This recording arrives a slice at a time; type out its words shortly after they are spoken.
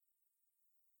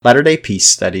Latter-day Peace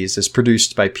Studies is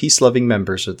produced by peace-loving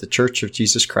members of The Church of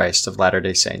Jesus Christ of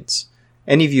Latter-day Saints.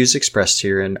 Any views expressed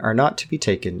herein are not to be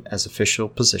taken as official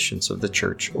positions of the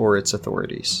Church or its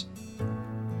authorities.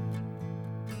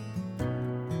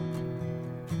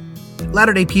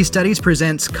 Latter-day Peace Studies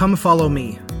presents Come Follow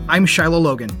Me. I'm Shiloh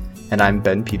Logan. And I'm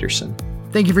Ben Peterson.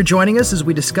 Thank you for joining us as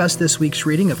we discuss this week's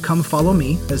reading of Come Follow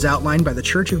Me, as outlined by The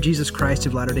Church of Jesus Christ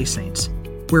of Latter-day Saints.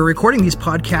 We're recording these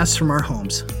podcasts from our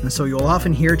homes, and so you'll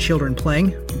often hear children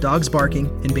playing, dogs barking,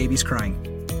 and babies crying.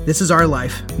 This is our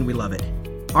life, and we love it.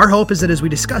 Our hope is that as we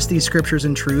discuss these scriptures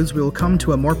and truths, we will come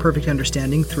to a more perfect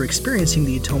understanding through experiencing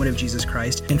the atonement of Jesus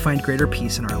Christ and find greater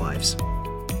peace in our lives.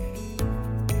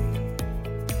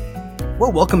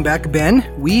 Well, welcome back, Ben.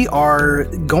 We are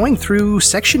going through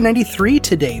section 93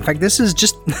 today. In fact, this is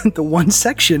just the one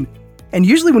section. And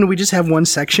usually when we just have one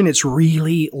section, it's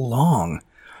really long.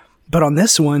 But on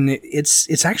this one,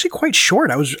 it's actually quite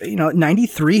short.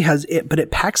 93 has it, but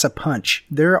it packs a punch.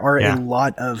 There are a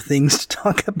lot of things to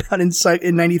talk about in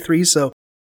 93. So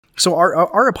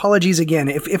our apologies again.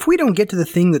 If we don't get to the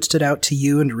thing that stood out to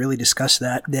you and to really discuss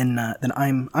that, then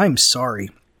I'm sorry.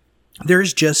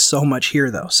 There's just so much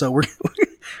here, though. So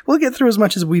we'll get through as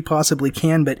much as we possibly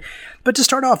can. But to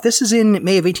start off, this is in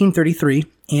May of 1833,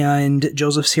 and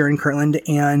Joseph's here in Kirtland,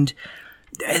 and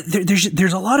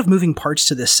there's a lot of moving parts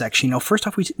to this section. First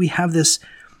off, we have this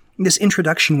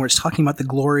introduction where it's talking about the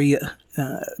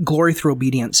glory through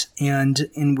obedience, and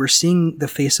we're seeing the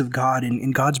face of God,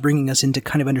 and God's bringing us into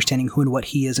kind of understanding who and what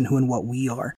He is and who and what we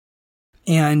are.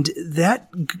 And that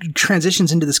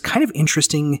transitions into this kind of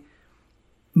interesting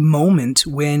moment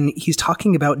when he's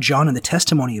talking about John and the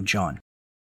testimony of John.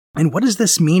 And what does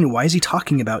this mean? Why is he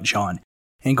talking about John?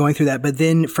 And going through that. But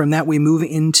then from that, we move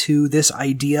into this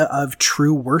idea of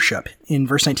true worship in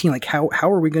verse 19. Like, how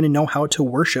are we going to know how to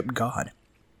worship God?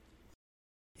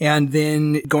 And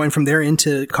then going from there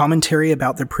into commentary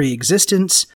about their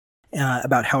pre-existence,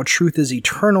 about how truth is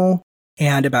eternal,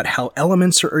 and about how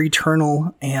elements are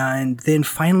eternal. And then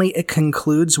finally, it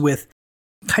concludes with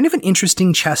kind of an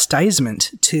interesting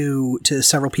chastisement to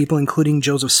several people, including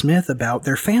Joseph Smith, about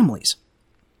their families.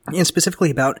 And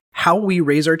specifically about how we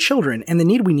raise our children and the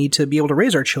need we need to be able to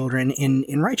raise our children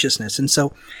in righteousness. And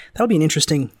so that'll be an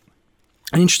interesting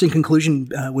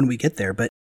conclusion when we get there. But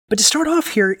to start off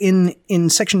here in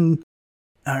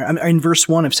verse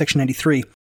 1 of section 93,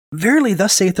 "Verily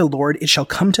thus saith the Lord, it shall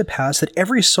come to pass that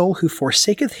every soul who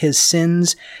forsaketh his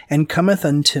sins and cometh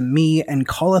unto me and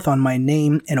calleth on my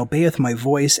name and obeyeth my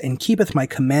voice and keepeth my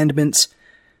commandments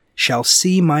shall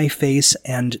see my face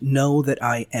and know that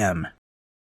I am."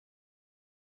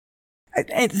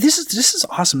 This is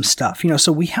awesome stuff.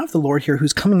 So we have the Lord here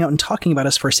who's coming out and talking about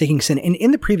us forsaking sin. And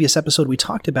in the previous episode, we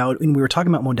were talking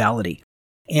about modality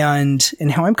and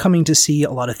how I'm coming to see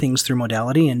a lot of things through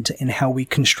modality and how we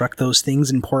construct those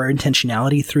things and pour our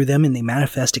intentionality through them, and they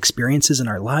manifest experiences in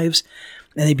our lives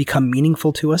and they become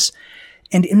meaningful to us.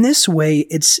 And in this way,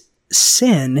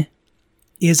 sin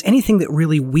is anything that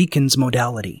really weakens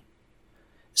modality.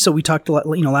 So we talked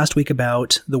last week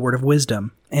about the word of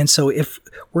wisdom. And so if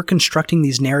we're constructing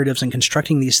these narratives and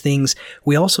constructing these things,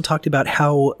 we also talked about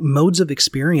how modes of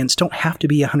experience don't have to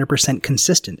be 100%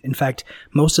 consistent. In fact,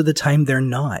 most of the time they're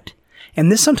not. And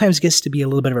this sometimes gets to be a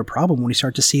little bit of a problem when we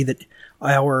start to see that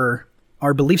our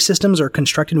belief systems are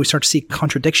constructed and we start to see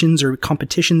contradictions or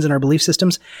competitions in our belief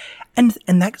systems. And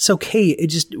that's okay.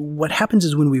 What happens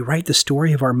is when we write the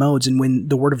story of our modes and when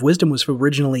the word of wisdom was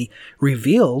originally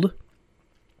revealed,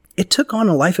 it took on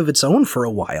a life of its own for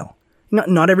a while.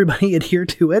 Not everybody adhered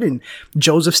to it, and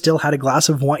Joseph still had a glass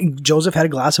of wine. Joseph had a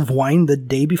glass of wine the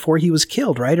day before he was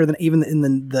killed, right? Or even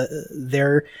in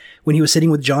there when he was sitting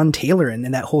with John Taylor, and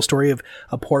that whole story of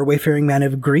a poor wayfaring man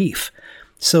of grief.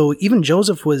 So even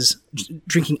Joseph was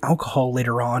drinking alcohol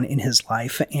later on in his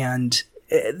life, and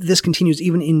this continues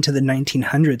even into the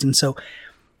 1900s. And so,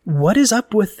 what is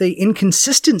up with the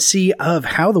inconsistency of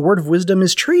how the word of wisdom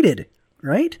is treated,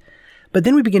 right? But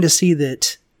then we begin to see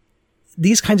that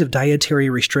these kinds of dietary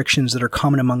restrictions that are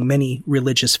common among many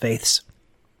religious faiths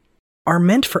are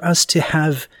meant for us to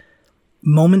have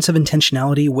moments of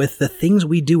intentionality with the things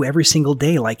we do every single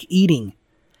day, like eating.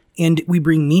 And we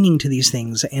bring meaning to these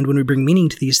things. And when we bring meaning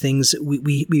to these things,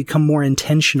 we become more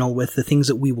intentional with the things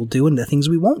that we will do and the things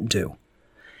we won't do.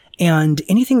 And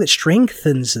anything that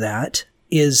strengthens that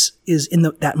is in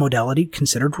that modality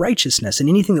considered righteousness. And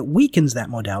anything that weakens that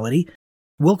modality,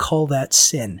 we'll call that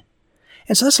sin.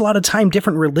 And so that's a lot of time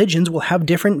different religions will have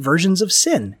different versions of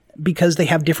sin because they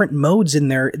have different modes in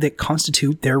there that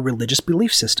constitute their religious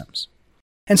belief systems.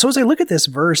 And so as I look at this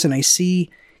verse and I see,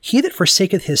 he that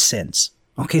forsaketh his sins.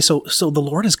 Okay, so the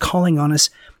Lord is calling on us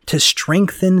to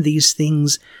strengthen these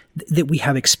things that we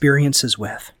have experiences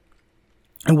with.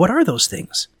 And what are those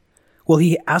things? Well,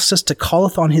 he asks us to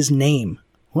calleth on his name.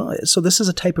 Well, so this is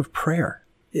a type of prayer.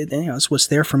 It's what's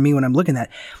there for me when I'm looking at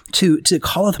to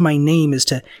calleth my name is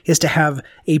to have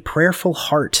a prayerful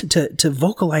heart, to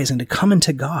vocalize and to come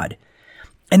into God.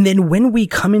 And then when we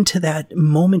come into that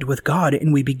moment with God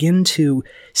and we begin to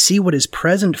see what is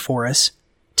present for us,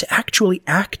 to actually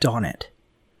act on it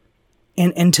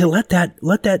and to let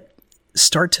that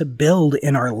start to build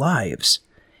in our lives.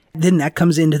 Then that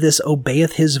comes into this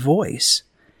obeyeth his voice.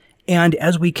 And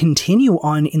as we continue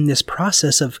on in this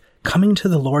process of coming to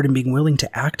the Lord and being willing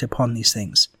to act upon these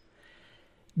things,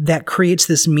 that creates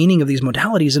this meaning of these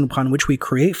modalities upon which we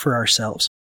create for ourselves.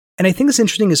 And I think it's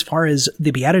interesting as far as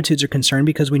the Beatitudes are concerned,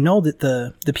 because we know that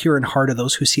the pure in heart are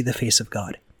those who see the face of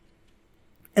God.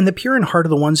 And the pure in heart are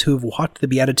the ones who have walked the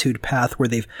Beatitude path where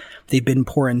they've been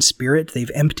poor in spirit.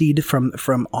 They've emptied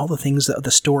from all the things,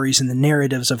 the stories and the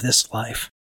narratives of this life.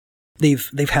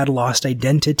 They've had lost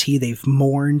identity. They've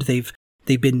mourned. They've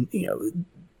been,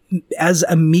 as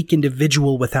a meek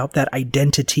individual without that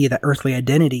identity, that earthly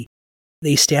identity,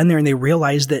 they stand there and they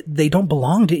realize that they don't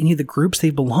belong to any of the groups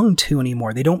they belong to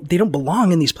anymore. They don't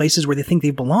belong in these places where they think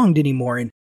they've belonged anymore.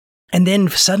 And then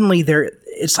suddenly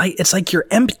it's like you're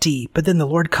empty, but then the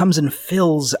Lord comes and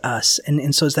fills us.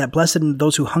 And so it's that blessed are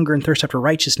those who hunger and thirst after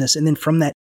righteousness. And then from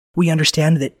that, we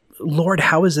understand that, Lord,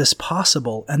 how is this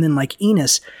possible? And then like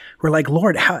Enos, we're like,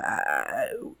 Lord, how,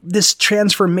 this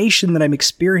transformation that I'm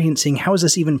experiencing, how is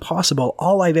this even possible?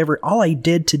 All I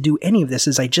did to do any of this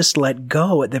is I just let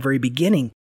go at the very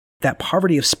beginning, that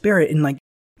poverty of spirit, and like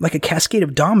a cascade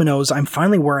of dominoes, I'm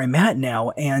finally where I'm at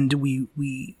now. And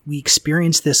we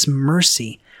experience this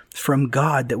mercy from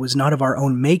God that was not of our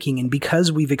own making. And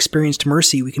because we've experienced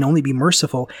mercy, we can only be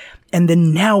merciful. And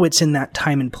then now it's in that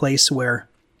time and place where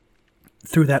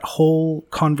through that whole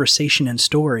conversation and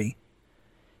story,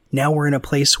 now we're in a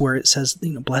place where it says,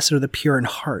 blessed are the pure in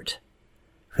heart,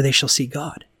 for they shall see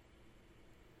God.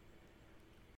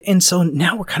 And so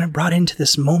now we're kind of brought into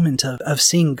this moment of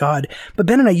seeing God. But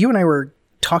Ben and you and I were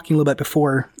talking a little bit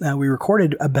before we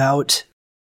recorded about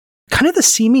kind of the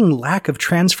seeming lack of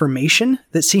transformation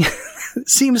that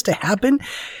seems to happen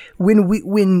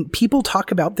when people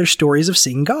talk about their stories of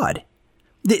seeing God.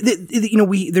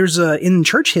 There's in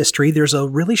church history, there's a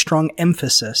really strong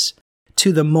emphasis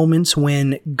to the moments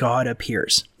when God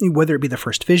appears, whether it be the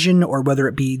first vision or whether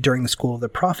it be during the School of the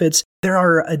Prophets. There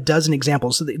are a dozen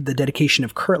examples. The dedication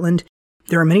of Kirtland.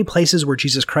 There are many places where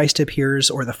Jesus Christ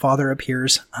appears or the Father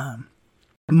appears.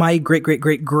 My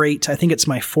great, I think it's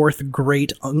my fourth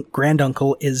great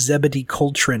granduncle is Zebedee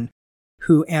Coltrane,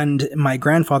 and my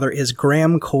grandfather is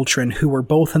Graham Coltrane, who were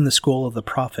both in the School of the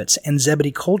Prophets. And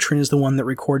Zebedee Coltrane is the one that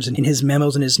records in his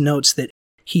memos and his notes that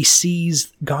he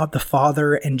sees God the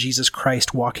Father and Jesus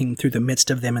Christ walking through the midst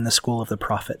of them in the School of the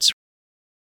Prophets.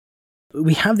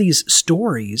 We have these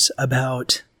stories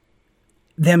about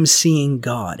them seeing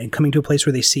God and coming to a place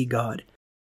where they see God.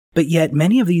 But yet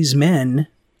many of these men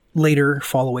later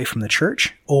fall away from the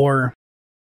church, or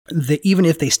even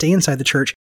if they stay inside the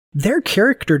church, their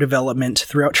character development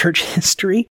throughout church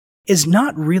history is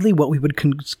not really what we would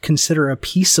consider a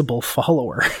peaceable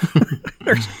follower.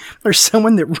 or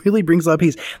someone that really brings a lot of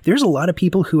peace. There's a lot of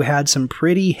people who had some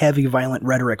pretty heavy, violent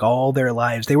rhetoric all their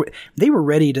lives. They were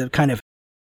ready to kind of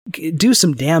do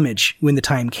some damage when the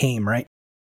time came, right?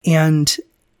 And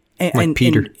like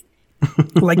Peter.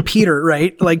 Like Peter,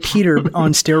 right? Like Peter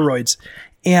on steroids.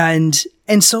 And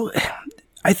so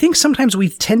I think sometimes we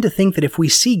tend to think that if we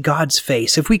see God's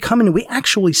face, if we come in and we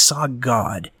actually saw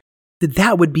God,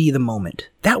 that would be the moment.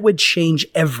 That would change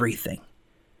everything.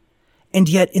 And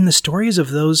yet, in the stories of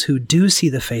those who do see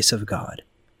the face of God,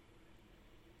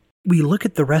 we look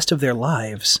at the rest of their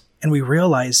lives and we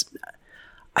realize,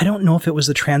 I don't know if it was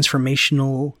the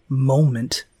transformational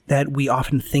moment that we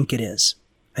often think it is.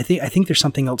 I think there's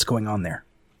something else going on there.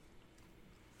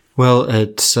 Well,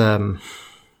 it's,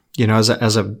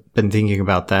 as I've been thinking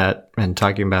about that and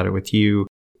talking about it with you,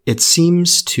 it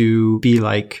seems to be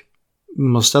like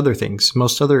most other things,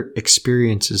 most other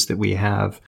experiences that we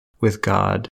have with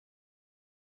God.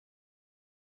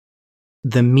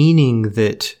 The meaning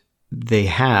that they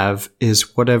have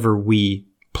is whatever we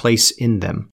place in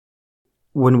them.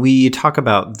 When we talk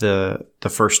about the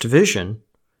first vision,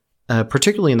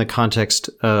 particularly in the context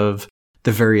of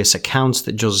the various accounts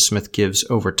that Joseph Smith gives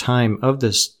over time of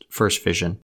this first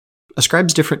vision,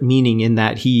 ascribes different meaning in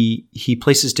that he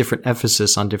places different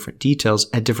emphasis on different details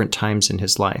at different times in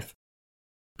his life.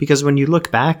 Because when you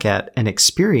look back at an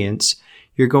experience,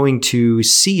 you're going to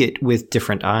see it with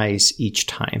different eyes each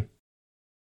time.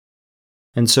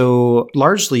 And so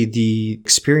largely the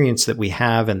experience that we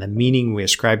have and the meaning we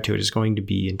ascribe to it is going to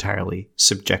be entirely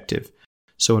subjective.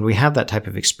 So when we have that type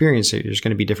of experience, there's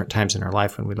going to be different times in our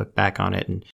life when we look back on it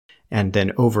and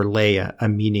then overlay a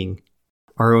meaning,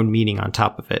 our own meaning on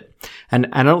top of it. And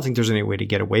I don't think there's any way to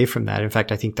get away from that. In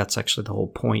fact, I think that's actually the whole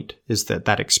point, is that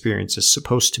that experience is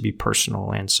supposed to be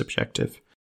personal and subjective.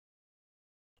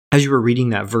 As you were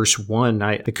reading that verse 1,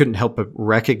 I couldn't help but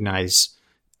recognize,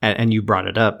 and you brought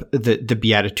it up, the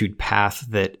beatitude path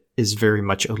that is very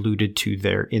much alluded to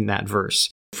there in that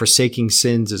verse. Forsaking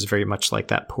sins is very much like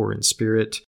that poor in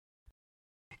spirit.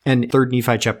 And 3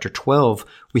 Nephi chapter 12,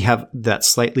 we have that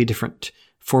slightly different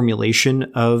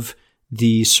formulation of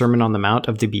the Sermon on the Mount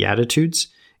of the Beatitudes.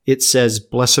 It says,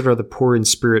 "Blessed are the poor in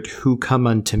spirit who come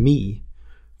unto me,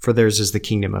 for theirs is the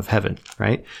kingdom of heaven,"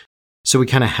 right? So we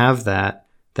kind of have that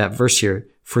verse here,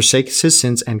 "Forsakes his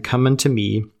sins and come unto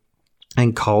me,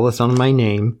 and calleth on my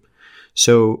name."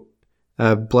 So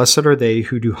blessed are they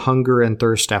who do hunger and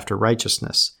thirst after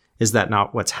righteousness. Is that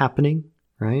not what's happening,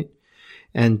 right?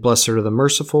 And blessed are the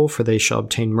merciful, for they shall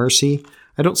obtain mercy.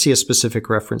 I don't see a specific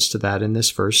reference to that in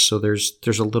this verse, so there's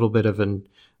a little bit of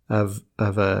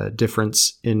a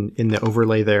difference in the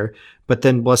overlay there. But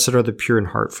then blessed are the pure in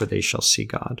heart, for they shall see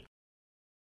God.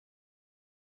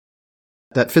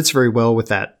 That fits very well with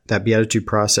that beatitude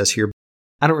process here.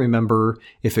 I don't remember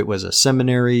if it was a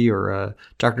seminary or a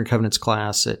Doctrine and Covenants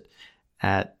class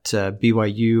at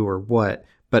BYU or what,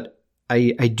 but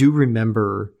I do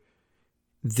remember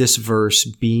this verse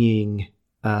being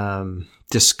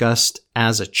discussed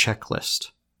as a checklist,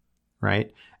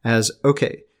 right? As,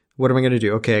 okay, what am I going to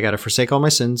do? Okay, I got to forsake all my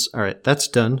sins. All right, that's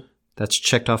done. That's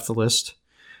checked off the list.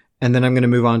 And then I'm going to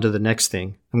move on to the next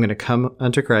thing. I'm going to come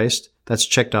unto Christ. That's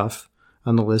checked off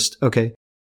on the list. Okay.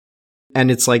 And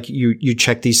it's like you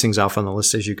check these things off on the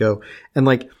list as you go. And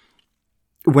like,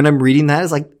 when I'm reading that,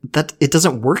 it's like, that it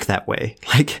doesn't work that way.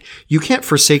 Like, you can't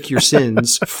forsake your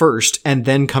sins first and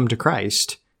then come to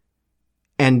Christ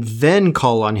and then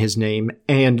call on his name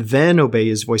and then obey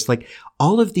his voice. Like,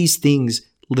 all of these things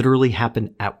literally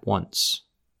happen at once.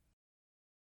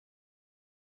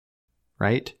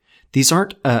 Right? These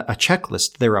aren't a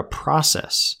checklist. They're a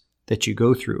process that you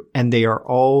go through, and they are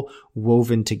all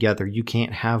woven together. You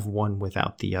can't have one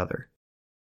without the other.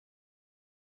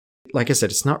 Like I said,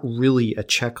 it's not really a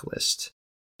checklist.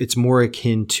 It's more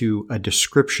akin to a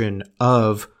description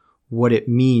of what it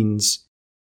means,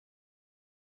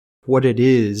 what it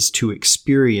is to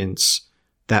experience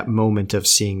that moment of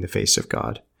seeing the face of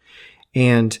God.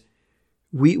 And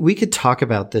we could talk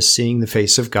about this seeing the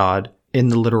face of God in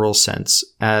the literal sense,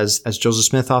 as Joseph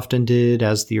Smith often did,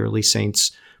 as the early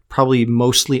saints probably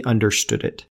mostly understood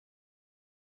it.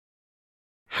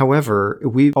 However,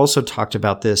 we've also talked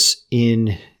about this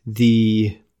in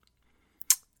the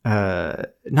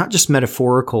not just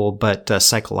metaphorical, but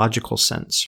psychological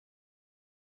sense.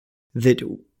 That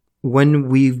when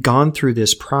we've gone through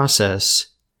this process,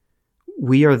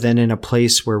 we are then in a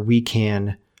place where we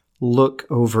can look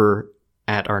over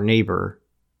at our neighbor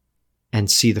and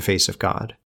see the face of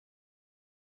God.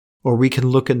 Or we can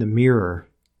look in the mirror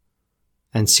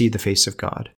and see the face of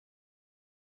God.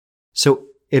 So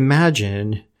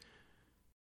imagine,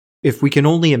 if we can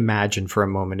only imagine for a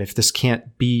moment, if this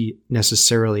can't be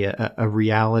necessarily a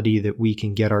reality that we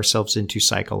can get ourselves into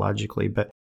psychologically, but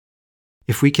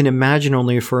if we can imagine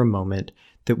only for a moment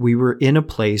that we were in a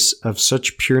place of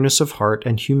such pureness of heart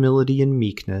and humility and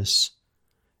meekness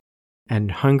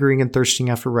and hungering and thirsting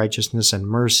after righteousness and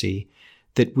mercy,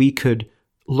 that we could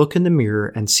look in the mirror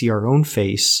and see our own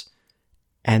face,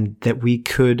 and that we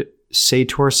could say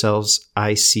to ourselves,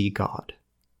 I see God.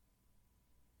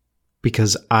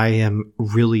 Because I am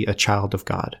really a child of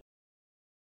God.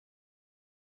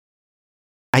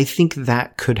 I think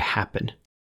that could happen.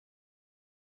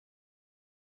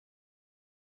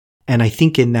 And I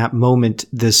think in that moment,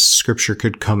 this scripture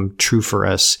could come true for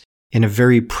us in a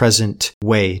very present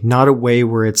way, not a way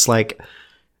where it's like,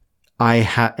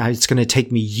 it's going to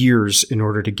take me years in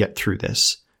order to get through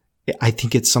this. I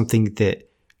think it's something that,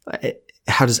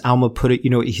 how does Alma put it?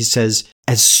 He says,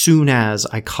 as soon as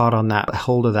I caught on that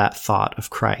hold of that thought of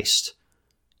Christ,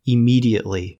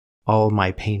 immediately all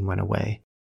my pain went away.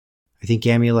 I think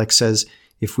Amulek says,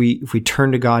 if we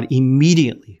turn to God,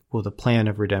 immediately will the plan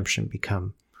of redemption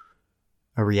become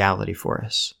a reality for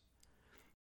us.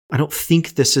 I don't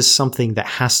think this is something that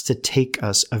has to take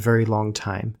us a very long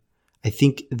time. I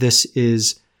think this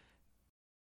is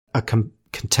a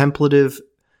contemplative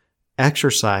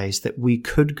exercise that we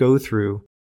could go through,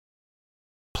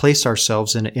 place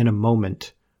ourselves in a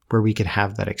moment where we could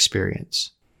have that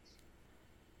experience.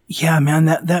 Yeah, man,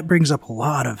 that brings up a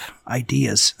lot of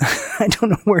ideas. I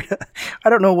don't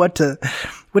know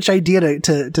which idea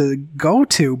to go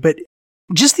to, but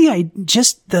just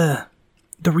the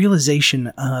realization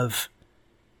of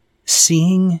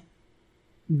seeing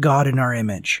God in our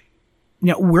image.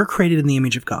 You know, we're created in the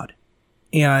image of God,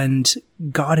 and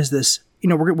God is this. You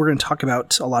know, we're going to talk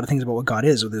about a lot of things about what God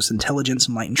is, with this intelligence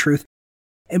and light and truth,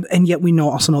 and yet we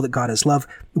also know that God is love.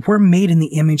 We're made in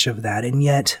the image of that, and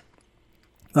yet,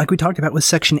 like we talked about with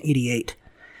section 88,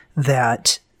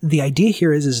 that the idea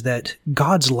here is that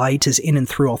God's light is in and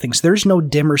through all things. There's no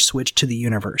dimmer switch to the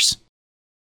universe.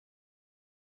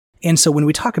 And so when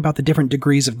we talk about the different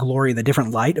degrees of glory, the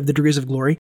different light of the degrees of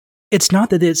glory, it's not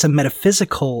that it's a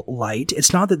metaphysical light.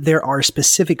 It's not that there are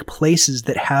specific places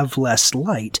that have less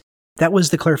light. That was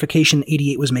the clarification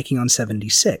 88 was making on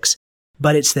 76.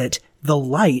 But it's that the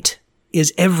light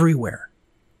is everywhere.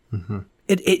 Mm-hmm.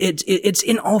 It's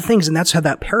in all things, and that's how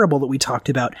that parable that we talked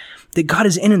about, that God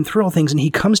is in and through all things, and he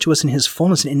comes to us in his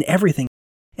fullness and in everything.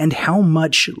 And how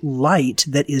much light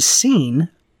that is seen,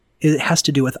 it has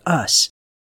to do with us.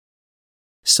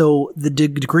 So the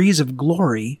degrees of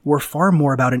glory were far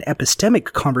more about an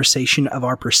epistemic conversation of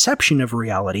our perception of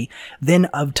reality than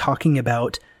of talking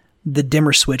about the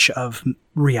dimmer switch of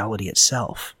reality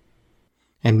itself.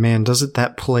 And man, doesn't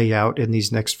that play out in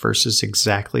these next verses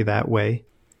exactly that way?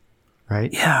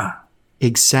 Right? Yeah.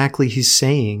 Exactly. He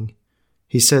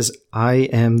says, I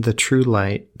am the true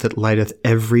light that lighteth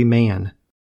every man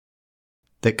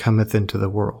that cometh into the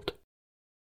world.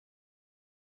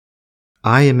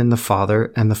 I am in the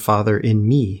Father, and the Father in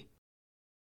me,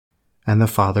 and the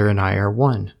Father and I are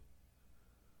one.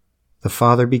 The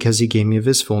Father because he gave me of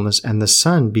his fullness, and the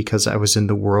Son because I was in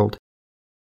the world,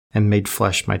 and made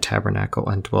flesh my tabernacle,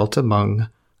 and dwelt among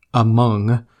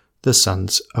the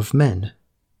sons of men.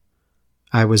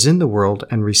 I was in the world,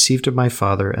 and received of my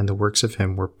Father, and the works of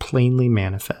him were plainly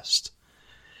manifest.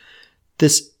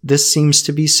 This seems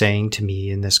to be saying to me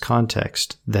in this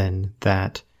context, then,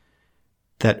 that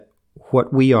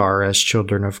what we are as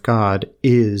children of God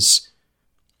it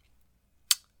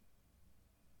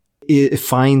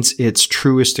finds its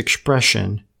truest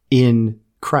expression in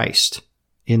Christ,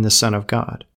 in the Son of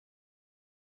God.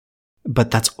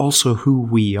 But that's also who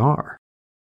we are.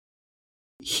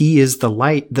 He is the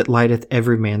light that lighteth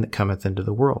every man that cometh into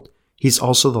the world. He's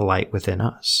also the light within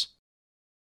us.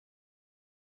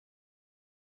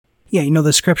 Yeah,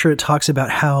 the scripture talks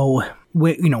about how,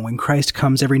 when Christ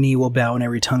comes, every knee will bow and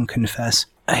every tongue confess.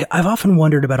 I've often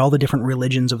wondered about all the different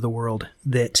religions of the world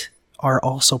that are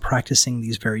also practicing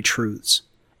these very truths.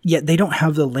 Yet they don't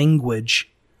have the language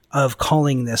of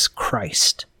calling this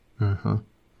Christ. Mm-hmm.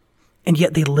 And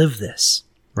yet they live this.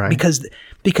 Right.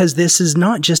 Because this is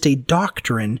not just a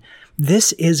doctrine.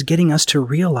 This is getting us to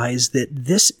realize that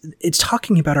it's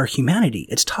talking about our humanity.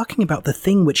 It's talking about the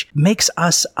thing which makes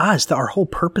us, our whole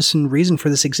purpose and reason for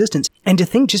this existence. And to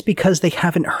think just because they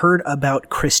haven't heard about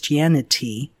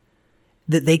Christianity,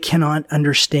 that they cannot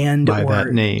understand by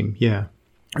that name, yeah.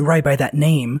 Right, by that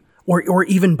name, or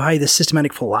even by the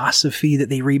systematic philosophy that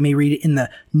they may read in the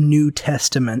New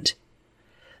Testament,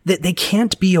 that they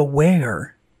can't be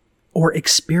aware or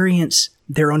experience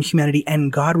their own humanity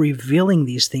and God revealing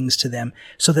these things to them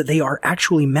so that they are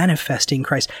actually manifesting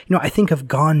Christ. I think of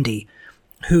Gandhi,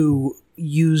 who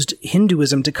used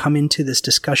Hinduism to come into this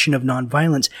discussion of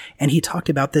nonviolence, and he talked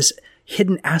about this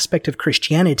hidden aspect of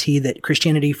Christianity that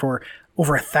Christianity for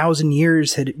over 1,000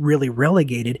 years had really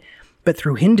relegated, but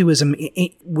through Hinduism,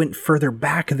 it went further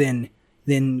back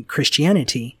than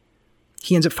Christianity.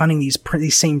 He ends up finding these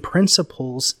same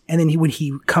principles, and then when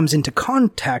he comes into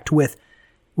contact with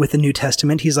the New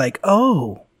Testament, he's like,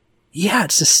 oh, yeah,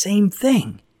 it's the same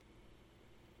thing.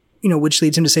 Which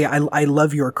leads him to say, I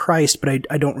love your Christ, but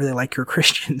I don't really like your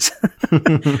Christians.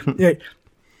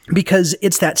 Because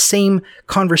it's that same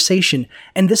conversation.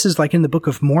 And this is like in the Book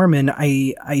of Mormon,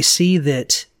 I see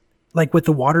that, like with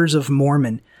the Waters of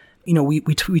Mormon,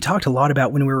 we talked a lot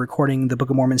about when we were recording the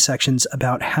Book of Mormon sections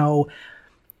about how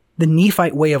the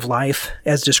Nephite way of life,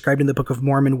 as described in the Book of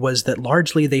Mormon, was that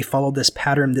largely they followed this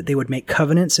pattern that they would make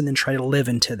covenants and then try to live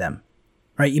into them,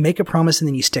 right? You make a promise and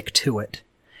then you stick to it.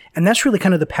 And that's really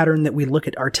kind of the pattern that we look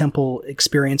at our temple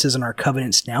experiences and our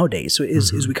covenants nowadays. So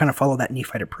is we kind of follow that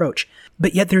Nephite approach.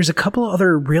 But yet there's a couple of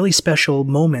other really special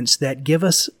moments that give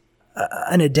us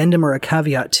an addendum or a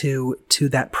caveat to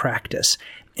that practice.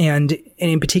 And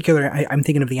in particular, I'm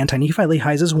thinking of the Anti-Nephite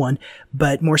Lehi's as one,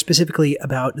 but more specifically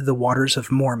about the Waters of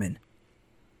Mormon.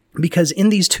 Because in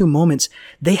these two moments,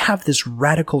 they have this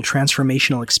radical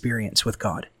transformational experience with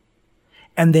God.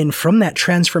 And then from that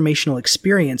transformational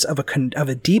experience of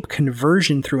a deep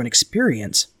conversion through an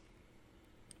experience,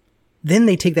 Then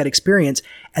they take that experience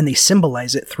and they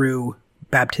symbolize it through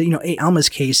baptism. In Alma's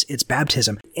case, it's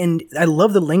baptism. And I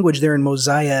love the language there in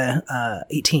Mosiah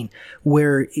 18,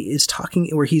 where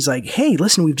he's like, hey,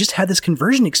 listen, we've just had this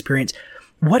conversion experience.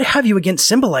 What have you against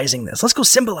symbolizing this? Let's go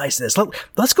symbolize this.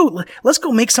 Let's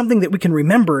go make something that we can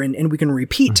remember and we can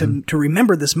repeat to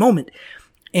remember this moment.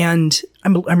 And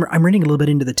I'm reading a little bit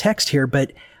into the text here,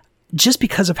 but just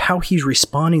because of how he's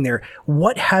responding there,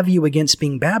 what have you against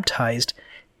being baptized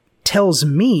tells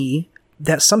me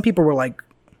that some people were like,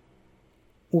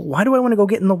 well, why do I want to go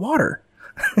get in the water?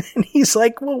 And he's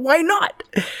like, well, why not?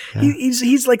 Yeah.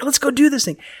 He's like, let's go do this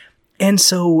thing. And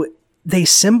so they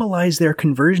symbolize their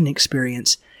conversion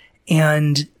experience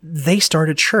and they start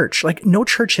a church. Like no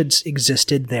church had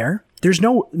existed there. There's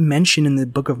no mention in the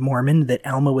Book of Mormon that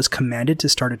Alma was commanded to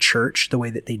start a church the way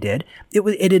that they did.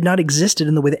 It had not existed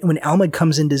in the way that when Alma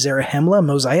comes into Zarahemla,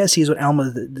 Mosiah sees what Alma,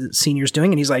 the senior's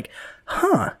doing, and he's like,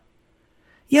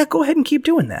 yeah, go ahead and keep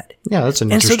doing that. Yeah, that's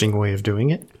an interesting way of doing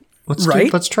it. Let's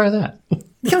try that.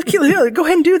 yeah, go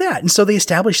ahead and do that. And so they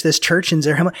establish this church in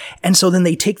Zarahemla. And so then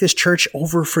they take this church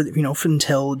over for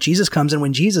until Jesus comes. And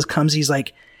when Jesus comes, he's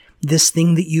like, this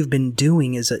thing that you've been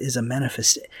doing is a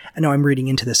manifest. I know I'm reading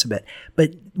into this a bit,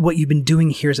 but what you've been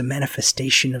doing here is a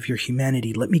manifestation of your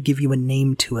humanity. Let me give you a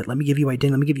name to it. Let me give you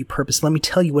identity. Let me give you purpose. Let me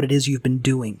tell you what it is you've been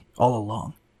doing all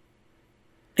along.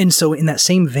 And so in that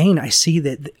same vein, I see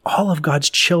that all of God's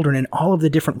children in all of the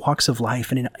different walks of life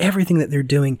and in everything that they're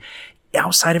doing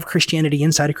outside of Christianity,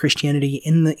 inside of Christianity,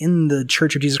 in the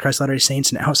Church of Jesus Christ of Latter-day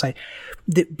Saints and outside,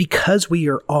 that because we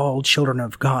are all children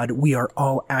of God, we are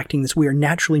all acting this, we are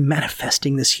naturally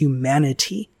manifesting this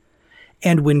humanity.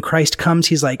 And when Christ comes,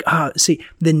 he's like, see,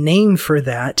 the name for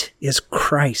that is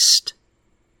Christ.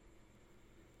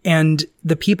 And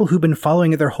the people who've been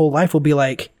following it their whole life will be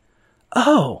like,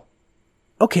 oh,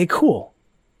 okay, cool.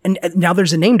 And now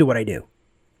there's a name to what I do.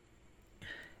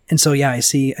 And so, yeah, I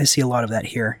see a lot of that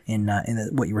here in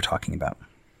what you were talking about.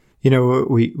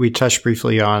 We touched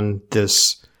briefly on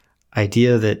this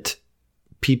idea that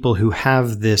people who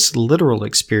have this literal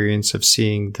experience of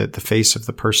seeing the face of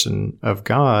the person of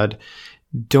God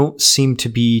don't seem to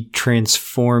be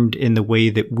transformed in the way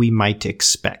that we might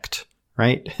expect,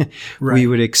 right? Right. We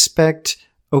would expect,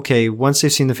 okay, once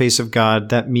they've seen the face of God,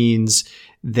 that means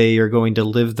they are going to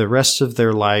live the rest of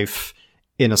their life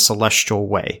in a celestial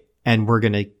way. And we're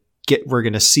going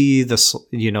to see this,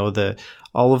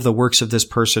 all of the works of this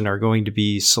person are going to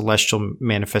be celestial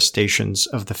manifestations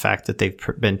of the fact that they've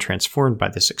been transformed by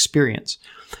this experience.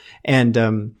 And,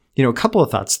 a couple of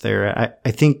thoughts there.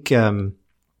 I think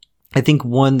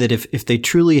one, that if they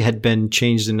truly had been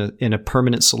changed in a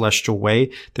permanent celestial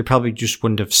way, they probably just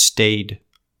wouldn't have stayed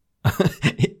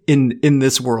in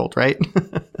this world, right?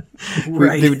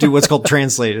 Right. They would do what's called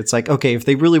translate. It's like, okay, if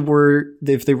they really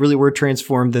were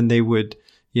transformed, then they would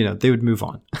move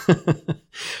on.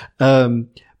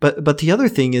 But the other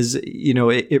thing is,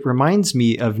 it reminds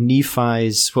me of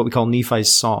what we call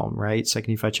Nephi's Psalm, right? 2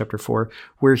 Nephi chapter 4,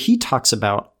 where he talks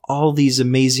about all these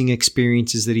amazing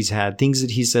experiences that he's had, things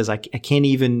that he says, I can't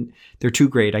even, they're too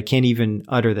great. I can't even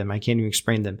utter them. I can't even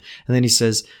explain them. And then he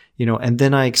says, and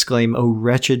then I exclaim, oh,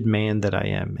 wretched man that I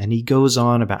am. And he goes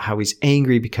on about how he's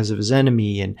angry because of his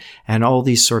enemy and all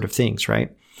these sort of things,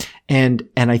 right? And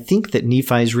I think that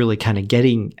Nephi is really kind of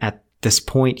getting at this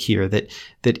point here that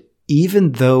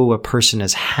even though a person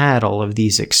has had all of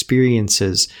these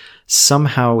experiences,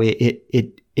 somehow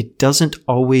it doesn't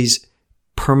always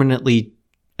permanently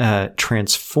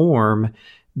transform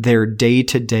their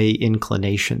day-to-day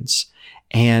inclinations.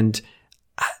 And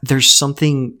there's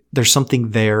something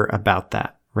there about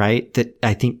that, right? That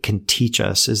I think can teach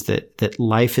us is that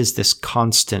life is this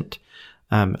constant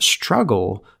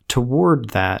struggle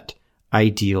toward that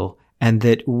ideal, and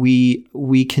that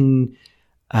we can,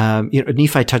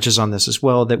 Nephi touches on this as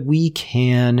well, that we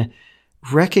can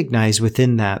recognize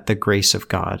within that the grace of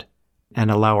God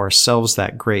and allow ourselves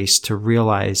that grace to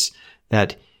realize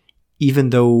that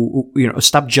even though,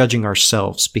 stop judging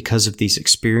ourselves because of these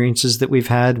experiences that we've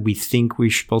had, we think we're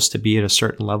supposed to be at a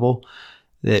certain level,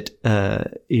 that,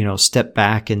 step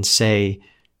back and say,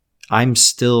 I'm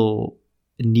still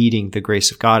needing the grace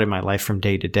of God in my life from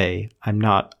day to day. I'm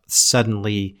not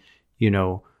suddenly,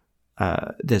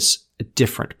 this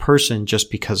different person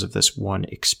just because of this one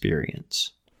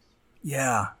experience.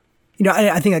 Yeah.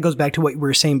 I think that goes back to what we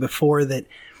were saying before, that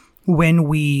when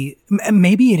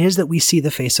maybe it is that we see the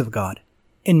face of God,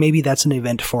 and maybe that's an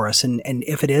event for us. And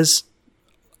if it is,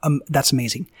 that's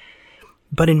amazing.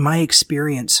 But in my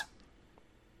experience,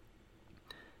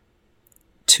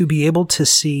 to be able to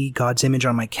see God's image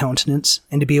on my countenance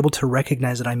and to be able to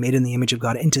recognize that I'm made in the image of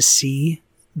God and to see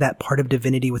that part of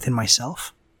divinity within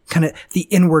myself. Kind of the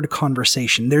inward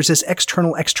conversation. There's this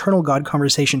external God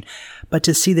conversation, but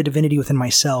to see the divinity within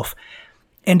myself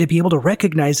and to be able to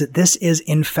recognize that this is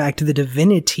in fact the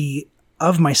divinity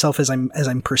of myself as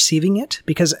I'm perceiving it,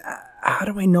 because how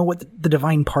do I know what the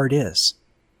divine part is?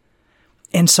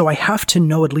 And so I have to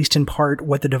know, at least in part,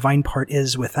 what the divine part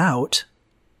is without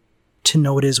to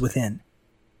know it is within,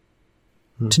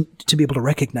 to be able to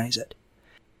recognize it.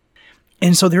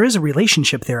 And so there is a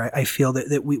relationship there, I feel,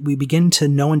 that we begin to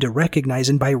know and to recognize,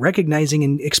 and by recognizing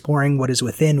and exploring what is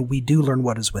within, we do learn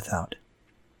what is without.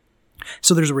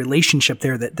 So there's a relationship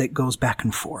there that goes back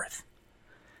and forth.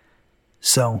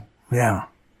 So, yeah.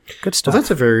 Good stuff. Well,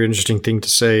 that's a very interesting thing to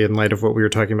say in light of what we were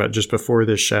talking about just before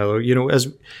this, Shiloh. You know,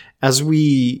 as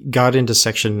we got into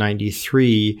section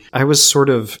 93, I was sort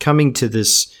of coming to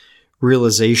this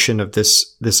realization of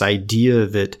this idea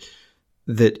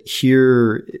that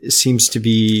here seems to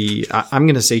be, I'm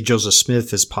going to say Joseph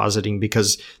Smith is positing,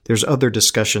 because there's other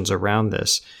discussions around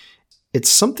this. It's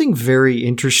something very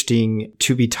interesting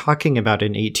to be talking about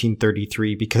in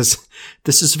 1833, because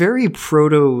this is very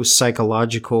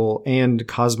proto-psychological and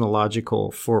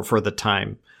cosmological for the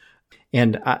time.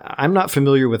 And I'm not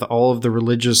familiar with all of the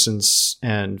religious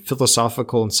and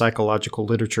philosophical and psychological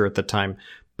literature at the time,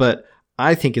 but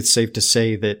I think it's safe to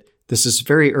say that this is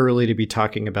very early to be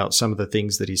talking about some of the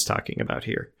things that he's talking about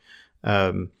here.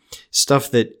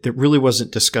 Stuff that really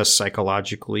wasn't discussed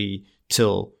psychologically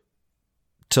till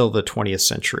the 20th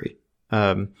century.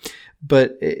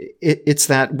 But it's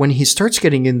that when he starts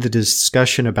getting into the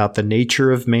discussion about the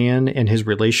nature of man and his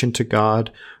relation to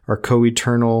God are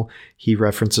co-eternal, he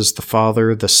references the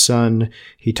Father, the Son.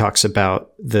 He talks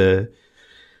about the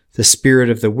spirit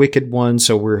of the wicked one.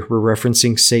 So we're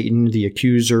referencing Satan, the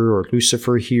accuser, or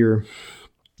Lucifer here.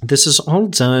 This is all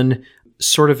done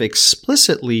sort of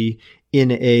explicitly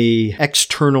in a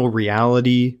external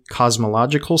reality,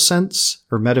 cosmological sense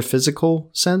or metaphysical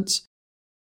sense.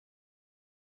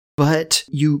 But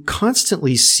you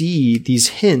constantly see these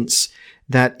hints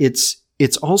that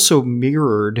it's also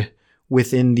mirrored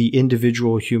within the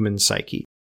individual human psyche.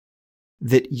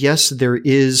 That yes, there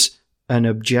is an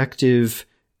objective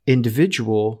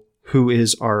individual who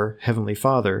is our Heavenly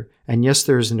Father, and yes,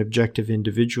 there is an objective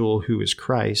individual who is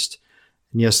Christ,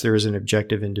 and yes, there is an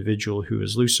objective individual who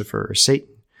is Lucifer or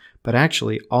Satan. But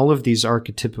actually, all of these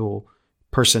archetypal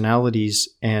personalities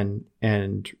and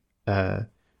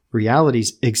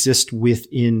realities exist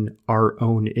within our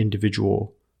own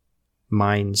individual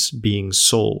minds, beings,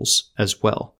 souls as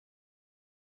well.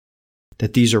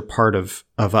 That these are part of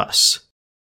us.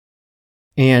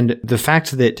 And the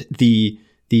fact that the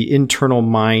internal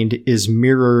mind is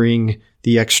mirroring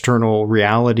the external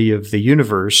reality of the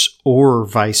universe, or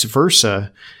vice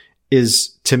versa,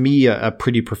 is to me a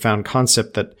pretty profound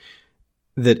concept that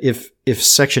if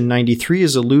section 93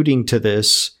 is alluding to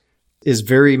this, is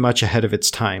very much ahead of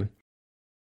its time.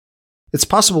 It's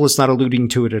possible it's not alluding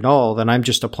to it at all, then I'm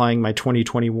just applying my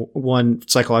 2021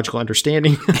 psychological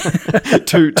understanding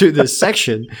to this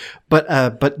section.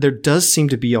 But there does seem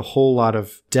to be a whole lot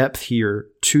of depth here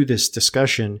to this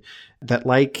discussion that,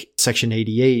 like section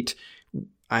 88,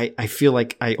 I feel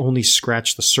like I only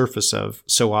scratch the surface of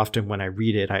so often when I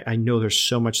read it. I know there's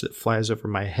so much that flies over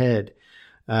my head.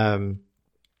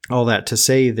 All that to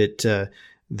say that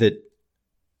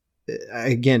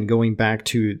again, going back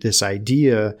to this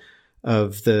idea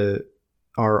of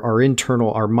our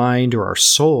internal, our mind or our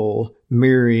soul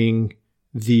mirroring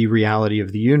the reality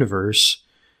of the universe.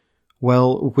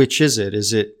 Well, which is it?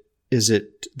 Is it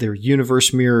the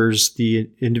universe mirrors the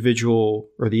individual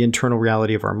or the internal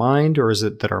reality of our mind, or is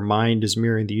it that our mind is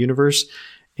mirroring the universe?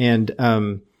 And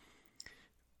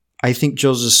I think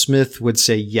Joseph Smith would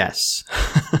say yes.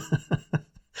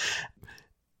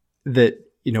 That,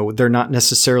 they're not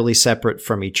necessarily separate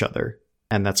from each other.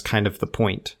 And that's kind of the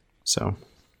point. So,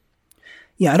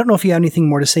 yeah, I don't know if you have anything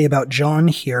more to say about John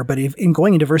here, but in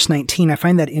going into verse 19, I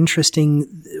find that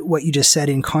interesting what you just said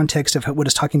in context of what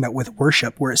it's talking about with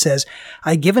worship, where it says,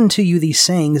 I give unto you these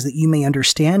sayings that you may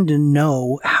understand and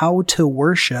know how to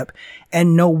worship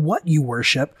and know what you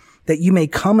worship, that you may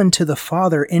come unto the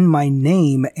Father in my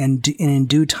name and in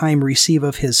due time receive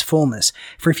of his fullness.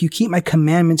 For if you keep my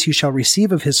commandments, you shall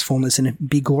receive of his fullness and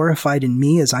be glorified in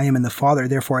me as I am in the Father.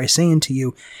 Therefore I say unto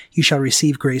you, you shall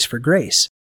receive grace for grace.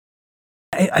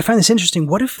 I find this interesting.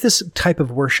 What if this type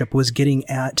of worship was getting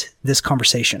at this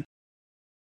conversation?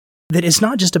 That it's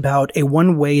not just about a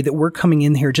one way that we're coming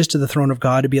in here just to the throne of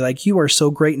God to be like, you are so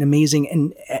great and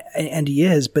amazing, and he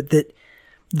is, but that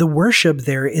the worship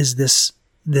there is this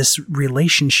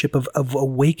relationship of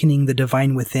awakening the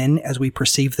divine within as we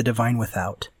perceive the divine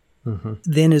without.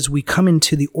 then as we come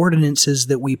into the ordinances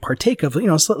that we partake of,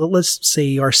 so let's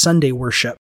say our Sunday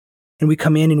worship, and we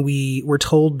come in and we're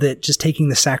told that just taking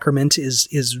the sacrament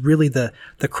is really the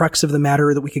crux of the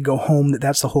matter, that we could go home,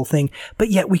 that's the whole thing. But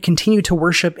yet we continue to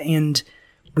worship, and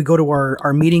we go to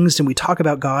our meetings and we talk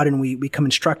about God, and we become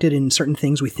instructed in certain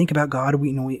things. We think about God,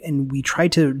 and we try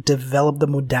to develop the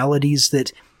modalities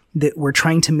that we're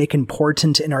trying to make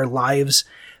important in our lives.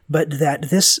 But that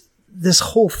this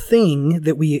whole thing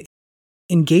that we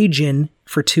engage in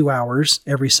for 2 hours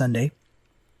every Sunday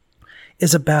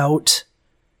is about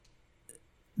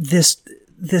this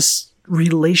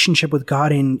relationship with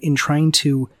God in trying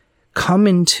to come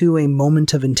into a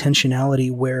moment of intentionality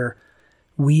where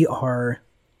we are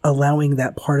allowing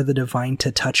that part of the divine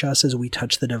to touch us as we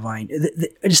touch the divine.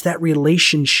 It's that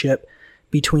relationship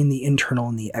between the internal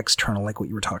and the external, like what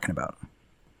you were talking about.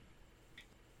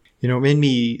 It made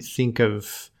me think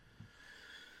of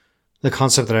the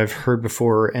concept that I've heard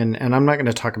before, and I'm not going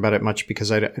to talk about it much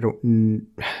because I don't,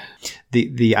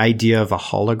 the idea of a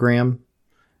hologram.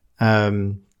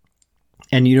 And,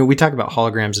 we talk about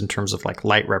holograms in terms of like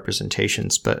light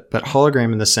representations, but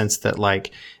hologram in the sense that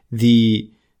like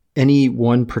any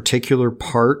one particular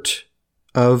part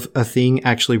of a thing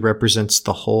actually represents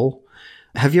the whole.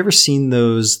 Have you ever seen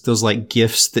those like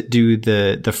GIFs that do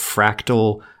the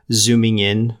fractal zooming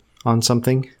in on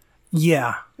something?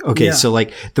 Yeah. Okay. Yeah. So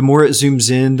like the more it zooms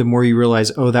in, the more you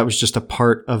realize, oh, that was just a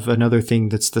part of another thing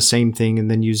that's the same thing. And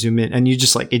then you zoom in and you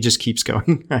just like, it just keeps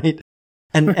going. Right.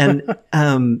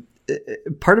 And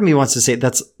part of me wants to say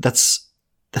that's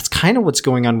kind of what's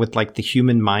going on with like the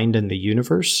human mind and the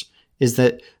universe, is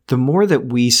that the more that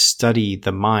we study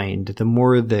the mind, the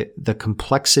more the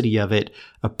complexity of it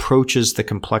approaches the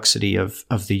complexity of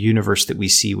the universe that we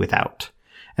see without.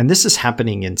 And this is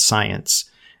happening in science,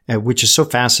 which is so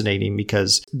fascinating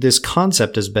because this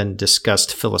concept has been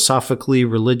discussed philosophically,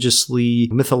 religiously,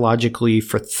 mythologically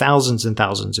for thousands and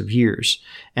thousands of years.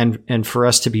 And for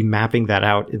us to be mapping that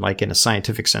out in a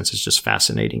scientific sense is just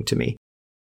fascinating to me.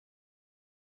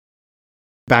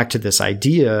 Back to this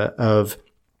idea of,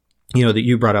 that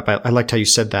you brought up, I liked how you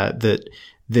said that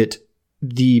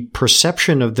the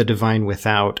perception of the divine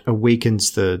without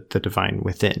awakens the divine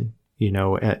within,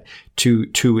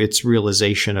 to its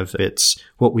realization of its,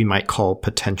 what we might call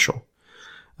potential.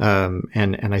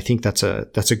 And I think that's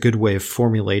a good way of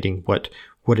formulating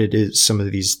what it is some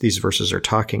of these verses are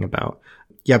talking about.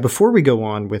 Yeah, before we go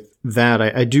on with that,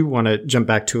 I do want to jump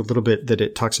back to a little bit that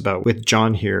it talks about with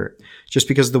John here, just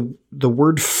because the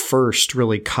word first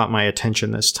really caught my attention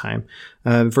this time.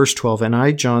 Verse 12, and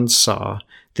I, John, saw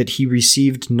that he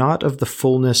received not of the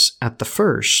fullness at the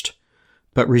first,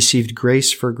 but received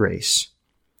grace for grace.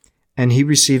 And he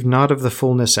received not of the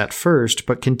fullness at first,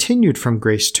 but continued from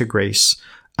grace to grace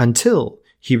until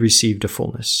he received a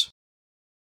fullness.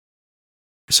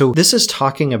 So this is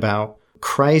talking about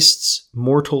Christ's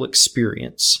mortal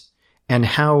experience and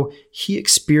how he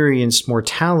experienced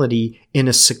mortality in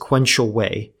a sequential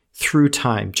way through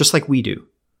time, just like we do,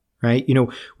 right?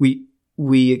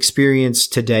 We experience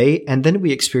today, and then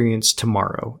we experience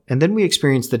tomorrow, and then we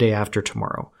experience the day after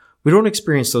tomorrow. We don't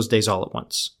experience those days all at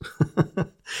once.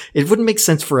 It wouldn't make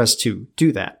sense for us to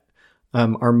do that.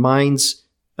 Our minds,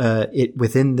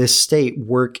 within this state,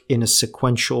 work in a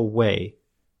sequential way,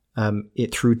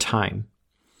 through time.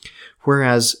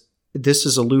 Whereas this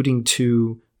is alluding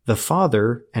to the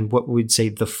Father and what we'd say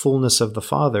the fullness of the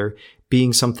Father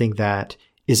being something that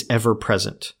is ever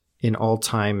present in all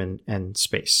time and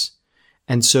space.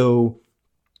 And so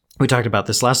we talked about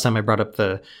this last time. I brought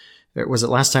up was it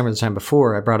last time or the time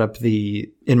before? I brought up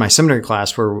in my seminary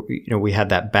class where, we had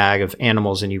that bag of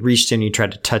animals and you reached in, you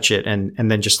tried to touch it, and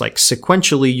then just like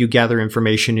sequentially you gather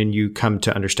information and you come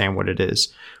to understand what it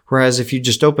is. Whereas if you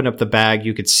just open up the bag,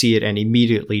 you could see it and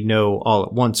immediately know all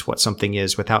at once what something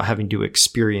is without having to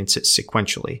experience it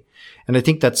sequentially. And I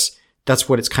think that's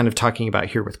what it's kind of talking about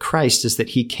here with Christ, is that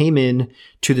he came in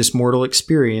to this mortal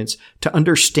experience to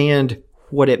understand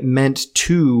what it meant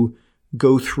to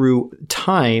go through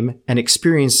time and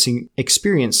experience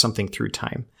something through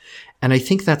time. And I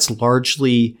think that's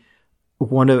largely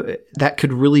that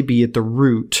could really be at the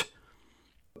root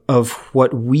of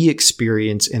what we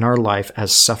experience in our life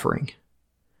as suffering.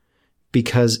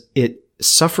 Because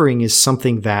suffering is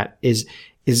something that is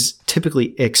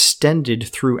typically extended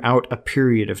throughout a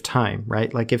period of time,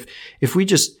 right? Like if we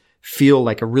just feel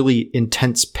like a really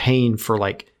intense pain for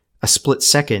like a split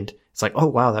second, it's like, oh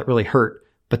wow, that really hurt.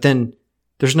 But then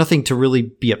there's nothing to really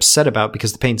be upset about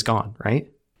because the pain's gone, right?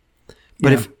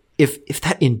 But Yeah. if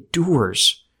that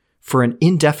endures for an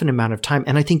indefinite amount of time,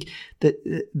 and I think that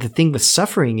the thing with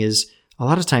suffering is a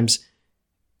lot of times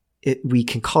we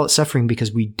can call it suffering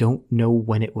because we don't know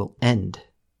when it will end,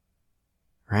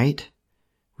 right?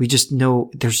 We just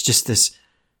know there's just this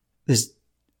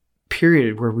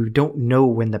period where we don't know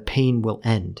when the pain will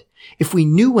end. If we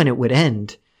knew when it would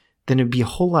end, then it'd be a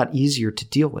whole lot easier to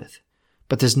deal with.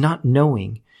 But there's not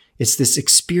knowing. It's this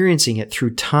experiencing it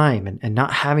through time and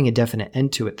not having a definite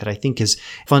end to it that I think is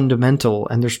fundamental.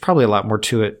 And there's probably a lot more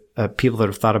to it. People that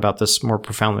have thought about this more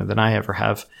profoundly than I ever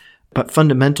have, but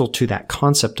fundamental to that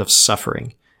concept of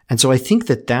suffering. And so I think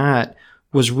that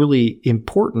was really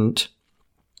important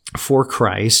for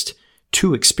Christ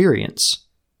to experience.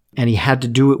 And he had to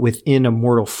do it within a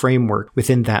mortal framework,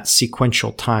 within that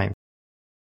sequential time.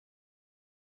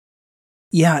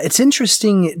 Yeah, it's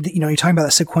interesting, you're talking about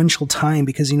that sequential time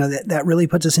because, that really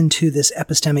puts us into this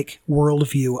epistemic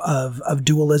worldview of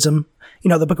dualism.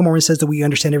 The Book of Mormon says that we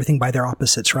understand everything by their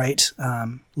opposites, right?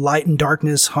 Light and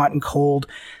darkness, hot and cold.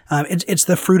 It's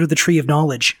the fruit of the tree of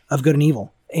knowledge of good and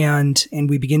evil. And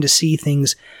we begin to see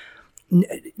things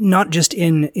not just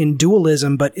in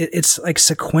dualism, but it's like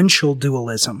sequential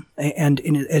dualism. And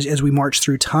as we march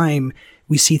through time,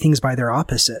 we see things by their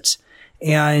opposites.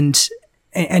 And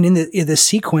in the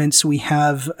sequence, we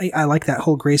have, I like that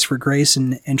whole grace for grace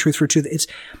and truth for truth. It's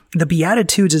the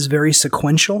Beatitudes is very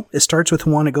sequential. It starts with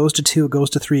 1, it goes to 2, it goes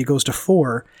to 3, it goes to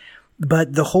 4.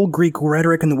 But the whole Greek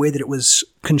rhetoric and the way that it was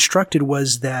constructed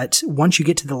was that once you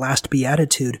get to the last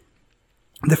Beatitude,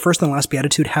 the first and the last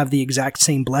Beatitude have the exact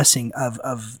same blessing of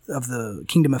the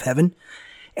kingdom of heaven.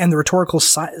 And the rhetorical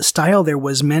style there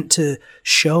was meant to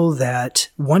show that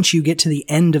once you get to the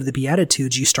end of the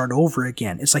Beatitudes, you start over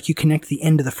again. It's like you connect the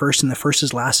end of the first, and the first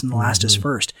is last, and the last is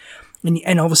first.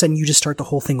 And all of a sudden, you just start the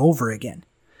whole thing over again.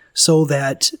 So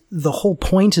that the whole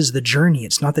point is the journey.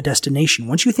 It's not the destination.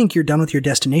 Once you think you're done with your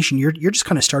destination, you're just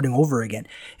kind of starting over again.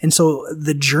 And so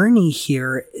the journey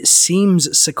here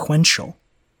seems sequential.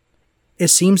 It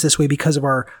seems this way because of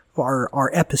our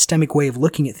epistemic way of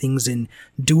looking at things in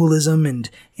dualism and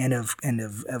of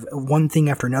one thing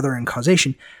after another in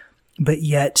causation. But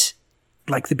yet,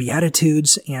 like the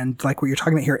Beatitudes and like what you're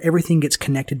talking about here, everything gets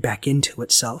connected back into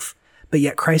itself. But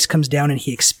yet Christ comes down and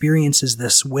he experiences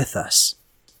this with us.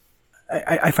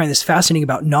 I find this fascinating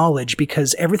about knowledge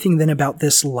because everything then about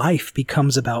this life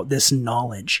becomes about this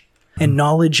knowledge. And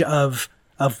knowledge of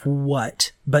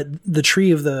what? But the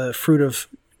tree of the fruit of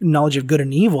knowledge of good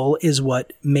and evil is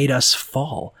what made us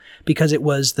fall because it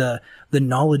was the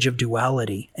knowledge of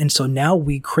duality. And so now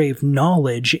we crave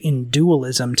knowledge in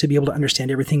dualism to be able to understand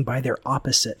everything by their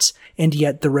opposites. And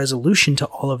yet the resolution to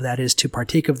all of that is to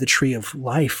partake of the tree of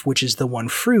life, which is the one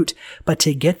fruit. But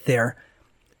to get there,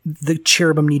 the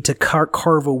cherubim need to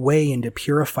carve away and to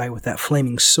purify with that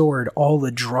flaming sword all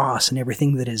the dross and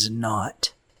everything that is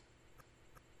not.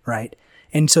 Right?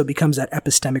 And so it becomes that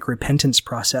epistemic repentance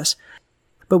process.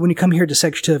 But when you come here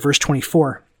to verse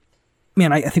 24,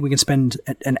 man, I think we can spend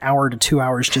an hour to 2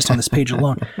 hours just on this page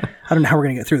alone. I don't know how we're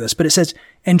going to get through this, but it says,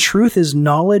 "And truth is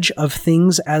knowledge of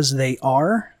things as they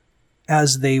are,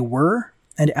 as they were,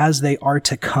 and as they are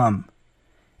to come."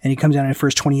 And he comes down in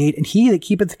verse 28, "And he that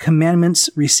keepeth the commandments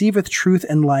receiveth truth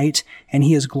and light, and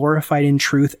he is glorified in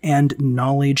truth and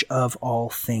knowledge of all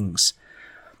things."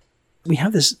 We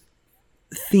have this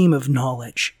theme of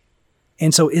knowledge.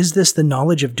 And so is this the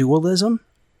knowledge of dualism?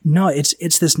 No,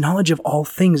 it's this knowledge of all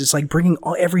things. It's like bringing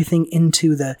everything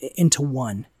into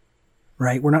one,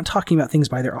 right? We're not talking about things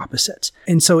by their opposites.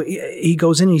 And so he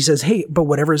goes in and he says, hey, but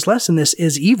whatever is less than this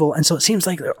is evil. And so it seems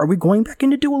like, are we going back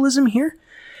into dualism here?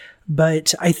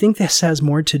 But I think this has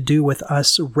more to do with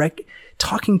us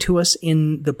talking to us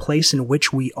in the place in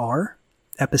which we are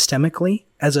epistemically,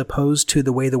 as opposed to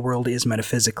the way the world is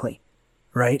metaphysically,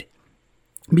 right?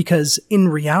 Because in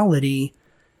reality,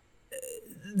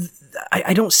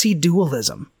 I don't see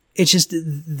dualism. It's just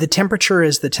the temperature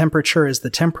is the temperature is the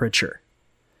temperature.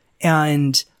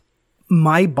 And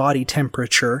my body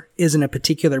temperature is in a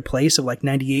particular place of like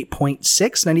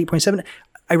 98.6, 98.7.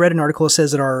 I read an article that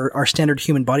says that our standard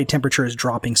human body temperature is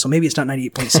dropping. So maybe it's not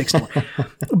 98.6 anymore,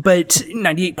 but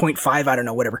 98.5, I don't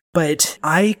know, whatever. But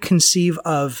I conceive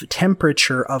of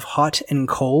temperature of hot and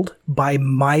cold by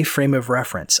my frame of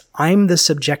reference. I'm the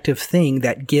subjective thing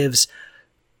that gives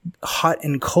hot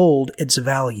and cold its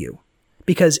value,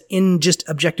 because in just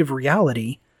objective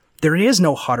reality, there is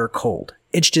no hot or cold.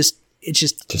 It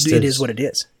is what it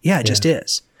is. Yeah, it just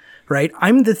is. Right?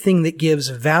 I'm the thing that gives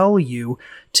value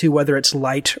to whether it's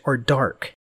light or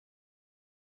dark.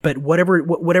 But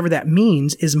whatever that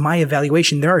means is my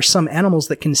evaluation. There are some animals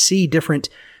that can see different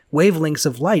wavelengths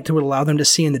of light that would allow them to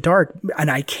see in the dark, and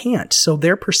I can't. So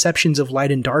their perceptions of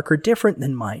light and dark are different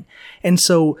than mine. And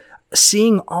so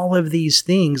seeing all of these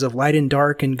things of light and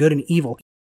dark and good and evil,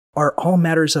 are all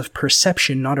matters of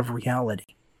perception, not of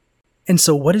reality. And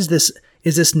so what is this?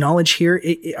 Is this knowledge here?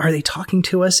 Are they talking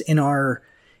to us in our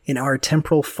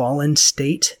temporal fallen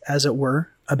state, as it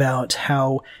were, about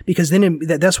how, because then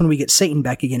that's when we get Satan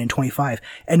back again in 25.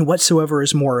 And whatsoever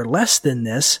is more or less than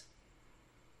this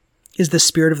is the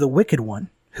spirit of the wicked one,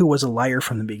 who was a liar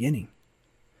from the beginning.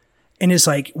 And it's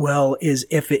like, well,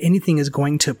 if anything is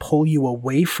going to pull you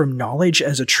away from knowledge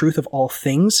as a truth of all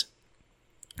things,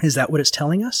 is that what it's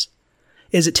telling us?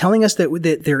 Is it telling us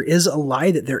that there is a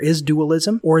lie, that there is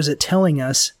dualism? Or is it telling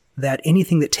us that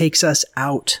anything that takes us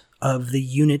out of the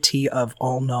unity of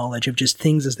all knowledge, of just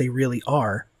things as they really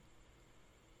are,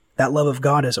 that love of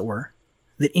God, as it were,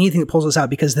 that anything that pulls us out,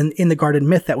 because then in the garden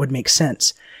myth, that would make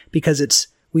sense, because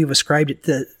we've ascribed it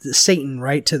to Satan,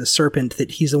 right, to the serpent,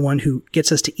 that he's the one who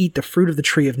gets us to eat the fruit of the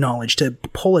tree of knowledge, to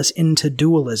pull us into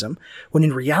dualism, when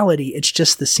in reality, it's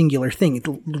just the singular thing.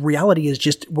 Reality is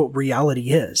just what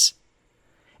reality is.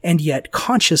 And yet,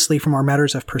 consciously, from our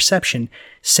matters of perception,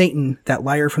 Satan, that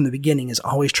liar from the beginning, is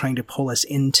always trying to pull us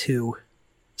into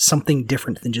something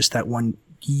different than just that one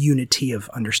unity of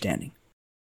understanding.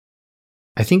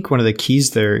 I think one of the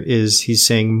keys there is he's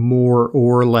saying more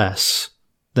or less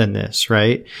than this,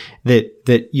 right?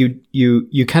 That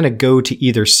you kind of go to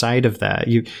either side of that.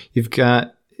 You've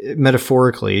got,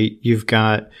 metaphorically, you've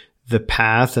got the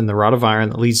path and the rod of iron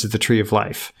that leads to the tree of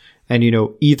life. And,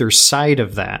 either side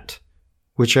of that,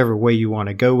 whichever way you want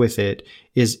to go with it,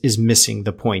 is missing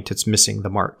the point. It's missing the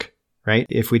mark, right?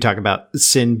 If we talk about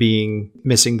sin being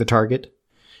missing the target,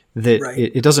 that right.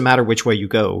 It doesn't matter which way you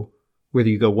go, whether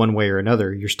you go one way or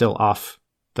another, you're still off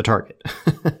the target.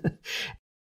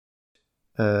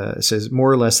 It says, more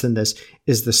or less than this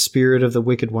is the spirit of the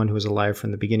wicked one who is alive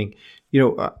from the beginning.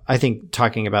 I think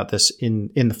talking about this in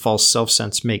the false self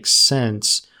sense makes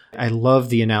sense. I love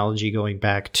the analogy going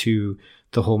back to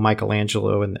the whole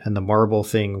Michelangelo and the marble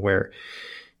thing, where,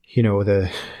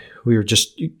 we were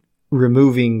just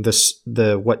removing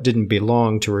the what didn't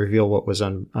belong to reveal what was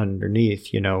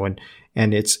underneath,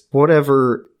 and it's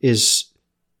whatever is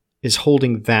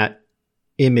holding that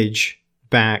image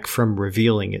back from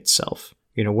revealing itself.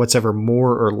 What's ever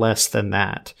more or less than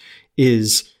that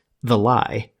is the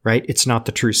lie, right? It's not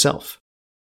the true self.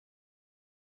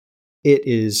 It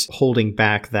is holding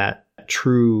back that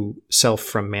true self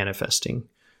from manifesting,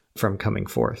 from coming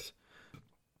forth.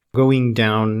 Going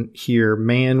down here,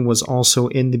 man was also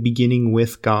in the beginning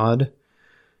with God.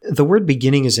 The word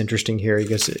beginning is interesting here. I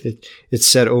guess it's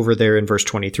said over there in verse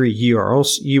 23, you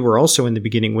were also in the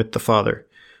beginning with the Father,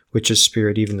 which is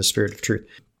spirit, even the spirit of truth.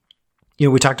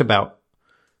 We talked about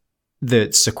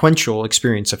the sequential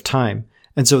experience of time.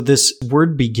 And so this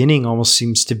word beginning almost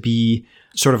seems to be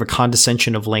sort of a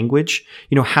condescension of language.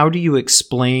 How do you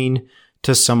explain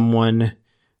to someone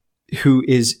who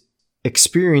is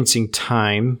experiencing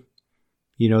time,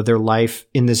 their life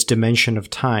in this dimension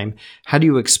of time, how do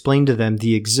you explain to them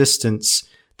the existence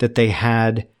that they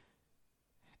had?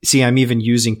 See, I'm even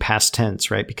using past tense,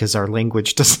 right? Because our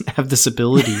language doesn't have this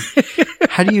ability.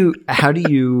 How do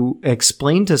you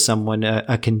explain to someone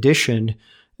a condition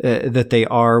that they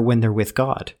are when they're with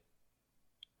God,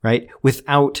 right?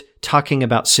 Without talking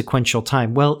about sequential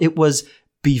time. Well, it was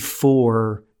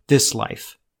before this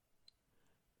life,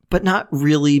 but not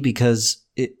really, because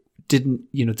it didn't,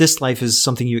 this life is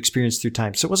something you experience through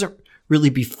time. So it wasn't really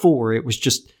before, it was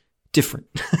just different.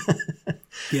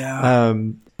 Yeah.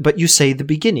 But you say the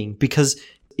beginning, because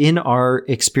in our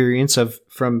experience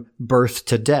from birth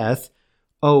to death,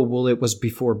 oh, well, it was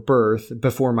before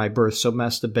my birth. So it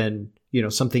must have been,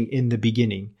 something in the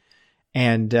beginning.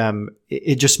 And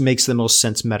it just makes the most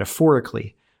sense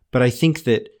metaphorically. But I think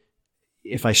that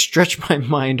if I stretch my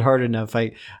mind hard enough,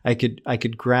 I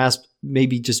could grasp,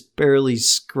 maybe just barely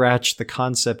scratch the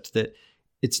concept that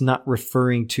it's not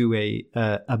referring to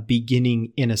a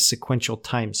beginning in a sequential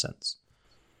time sense.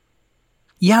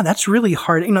 Yeah, that's really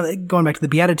hard. Going back to the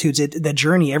Beatitudes, that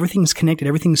journey, everything's connected.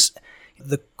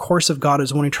 The course of God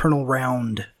is one eternal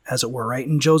round, as it were, right?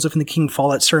 And Joseph in the King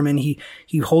Follett sermon, he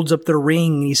holds up the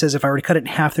ring and he says, if I were to cut it in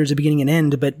half, there's a beginning and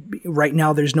end. But right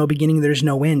now, there's no beginning, there's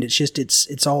no end. It's just,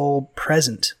 it's all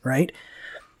present, right?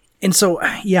 And so,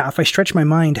 yeah, if I stretch my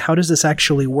mind, how does this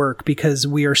actually work? Because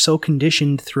we are so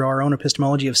conditioned through our own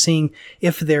epistemology of seeing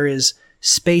if there is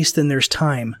space, then there's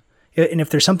time. And if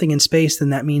there's something in space,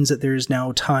 then that means that there's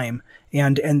now time,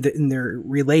 and they're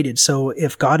related. So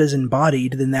if God is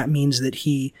embodied, then that means that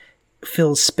he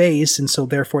fills space, and so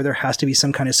therefore there has to be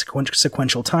some kind of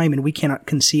sequential time, and we cannot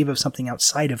conceive of something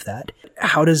outside of that.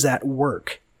 How does that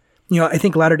work? I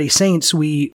think Latter-day Saints,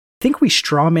 we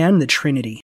straw man the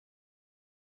Trinity.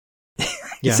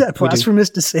 Yeah, is that blasphemous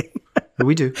to say?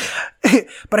 we do.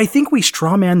 But I think we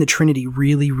strawman the Trinity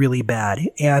really, really bad.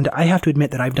 And I have to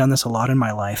admit that I've done this a lot in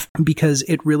my life because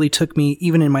it really took me,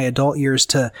 even in my adult years,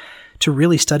 to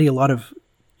really study a lot of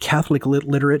Catholic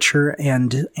literature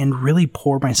and really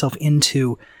pour myself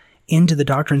into the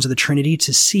doctrines of the Trinity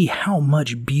to see how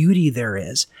much beauty there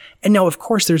is. And now, of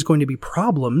course, there's going to be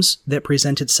problems that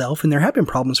present itself, and there have been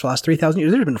problems for the last 3,000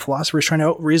 years. There have been philosophers trying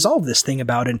to resolve this thing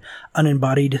about an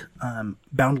unembodied,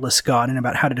 boundless God and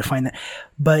about how to define that.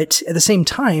 But at the same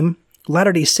time,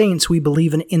 Latter-day Saints, we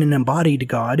believe in an embodied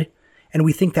God, and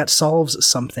we think that solves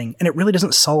something. And it really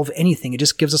doesn't solve anything. It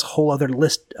just gives us a whole other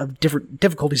list of different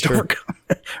difficulties to overcome,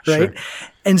 right? Sure.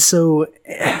 And so,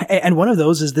 and one of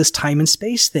those is this time and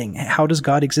space thing. How does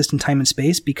God exist in time and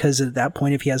space? Because at that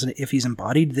point, if he's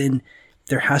embodied, then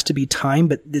there has to be time,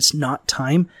 but it's not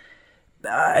time.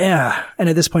 Yeah. And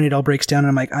at this point, it all breaks down, and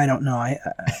I'm like, I don't know.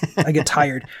 I get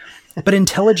tired. But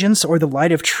intelligence or the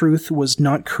light of truth was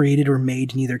not created or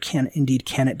made, neither can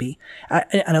it be.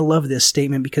 And I love this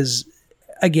statement because,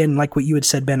 again, like what you had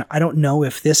said, Ben, I don't know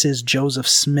if this is Joseph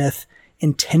Smith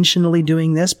intentionally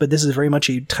doing this, but this is very much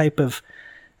a type of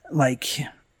like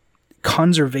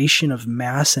conservation of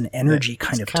mass and energy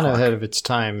kind of talk. Kind of ahead of its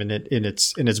time in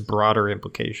its broader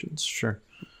implications. Sure.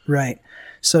 Right.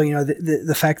 So,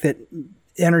 the fact that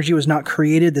energy was not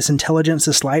created, this intelligence,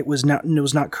 this light was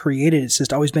not created. It's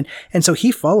just always been. And so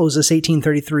he follows this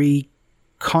 1833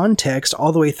 context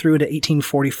all the way through to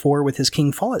 1844 with his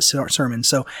King Follett sermon.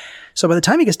 So by the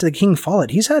time he gets to the King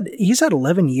Follett, he's had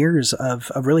 11 years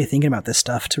of really thinking about this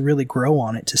stuff to really grow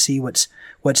on it, to see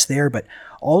what's there. But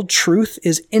all truth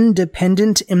is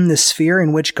independent in the sphere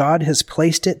in which God has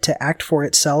placed it to act for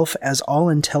itself as all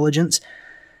intelligence.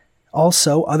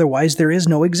 Also, otherwise there is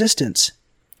no existence.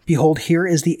 Behold, here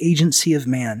is the agency of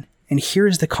man, and here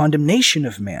is the condemnation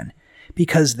of man,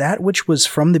 because that which was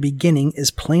from the beginning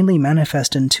is plainly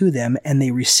manifest unto them, and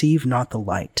they receive not the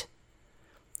light.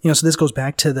 So this goes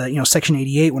back to the, section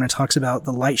 88 when it talks about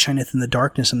the light shineth in the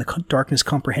darkness, and the darkness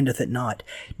comprehendeth it not.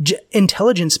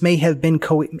 Intelligence may have been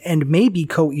and may be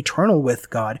co-eternal with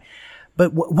God,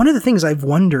 but one of the things I've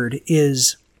wondered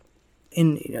is,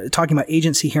 in talking about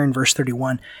agency here in verse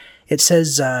 31, it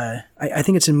says, I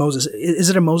think it's in Moses. Is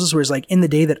it in Moses where it's like, in the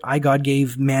day that God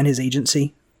gave man his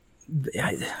agency?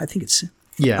 I think it's...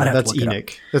 Yeah, that's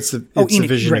Enoch. It's the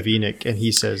vision of Enoch, and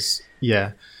he says,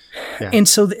 yeah. And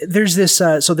so there's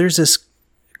this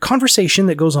conversation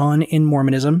that goes on in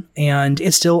Mormonism, and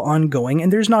it's still ongoing,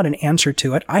 and there's not an answer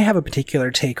to it. I have a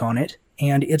particular take on it,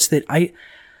 and it's that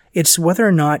it's whether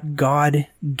or not God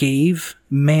gave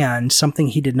man something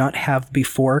he did not have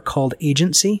before called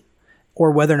agency, or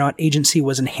whether or not agency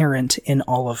was inherent in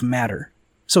all of matter.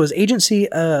 So is agency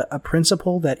a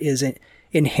principle that is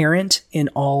inherent in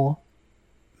all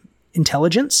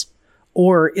intelligence,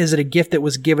 or is it a gift that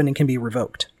was given and can be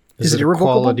revoked? Is it a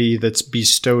quality that's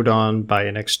bestowed on by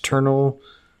an external?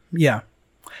 Yeah.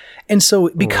 And so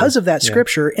because of that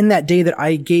scripture, in that day that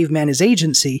I gave man his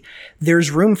agency,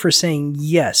 there's room for saying,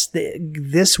 yes,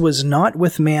 this was not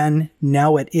with man,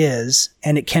 now it is,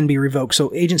 and it can be revoked.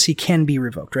 So agency can be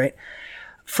revoked, right?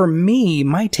 For me,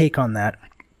 my take on that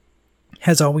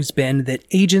has always been that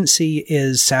agency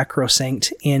is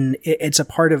sacrosanct it's a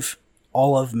part of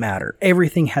all of matter.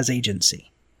 Everything has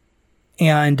agency.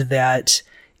 And that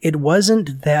it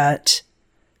wasn't that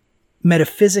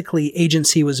metaphysically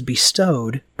agency was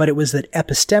bestowed, but it was that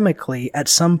epistemically at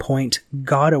some point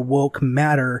God awoke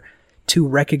matter to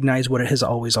recognize what it has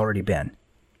always already been.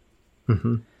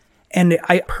 Mm-hmm. And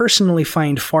I personally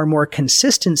find far more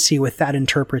consistency with that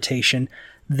interpretation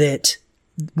that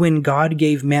when God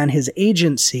gave man his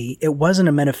agency, it wasn't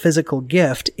a metaphysical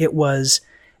gift. It was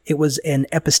an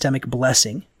epistemic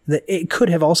blessing. That it could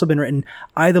have also been written,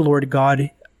 I, the Lord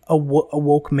God,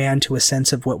 awoke man to a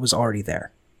sense of what was already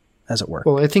there, as it were.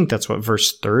 Well, I think that's what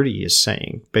verse 30 is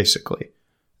saying, basically.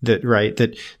 That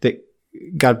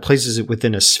God places it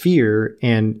within a sphere,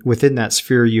 and within that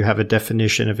sphere you have a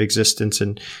definition of existence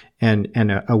and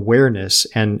awareness,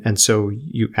 and so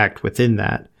you act within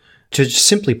that. To just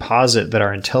simply posit that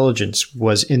our intelligence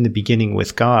was in the beginning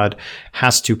with God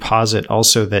has to posit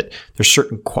also that there's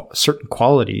certain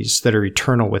qualities that are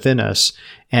eternal within us,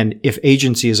 and if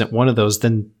agency isn't one of those,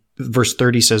 then verse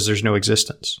 30 says there's no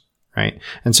existence, right?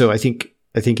 And so I think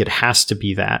it has to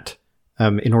be that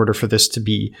in order for this to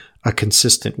be a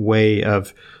consistent way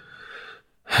of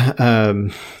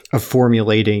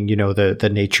formulating, the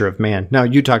nature of man. Now,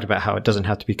 you talked about how it doesn't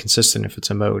have to be consistent if it's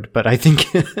a mode, but I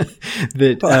think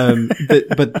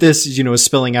but this, is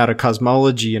spelling out a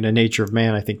cosmology and a nature of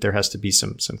man. I think there has to be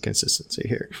some consistency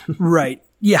here. Right.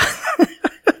 Yeah.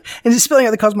 And spelling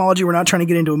out the cosmology, we're not trying to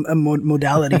get into a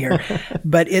modality here,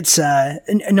 but it's,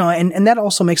 no, and that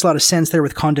also makes a lot of sense there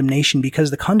with condemnation,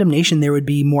 because the condemnation there would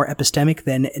be more epistemic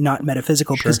than not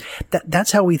metaphysical, because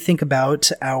that's how we think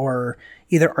about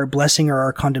either our blessing or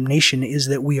our condemnation, is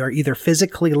that we are either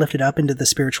physically lifted up into the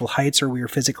spiritual heights or we are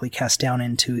physically cast down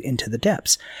into the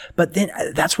depths. But then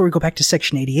that's where we go back to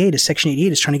section 88, is section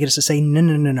 88 is trying to get us to say,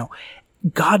 no.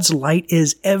 God's light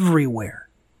is everywhere.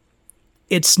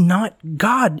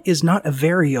 God is not a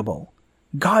variable.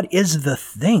 God is the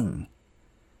thing.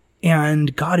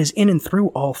 And God is in and through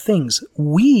all things.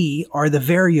 We are the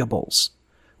variables.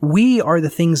 We are the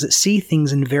things that see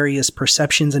things in various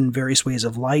perceptions and various ways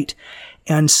of light.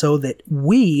 And so that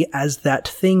we, as that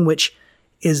thing which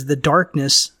is the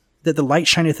darkness, that the light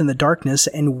shineth in the darkness,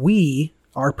 and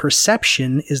our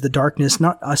perception is the darkness,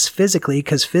 not us physically,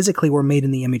 because physically we're made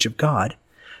in the image of God.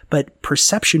 But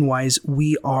perception-wise,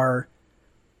 we are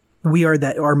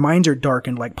that our minds are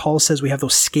darkened. Like Paul says, we have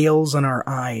those scales on our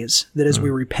eyes, that as we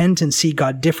repent and see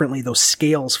God differently, those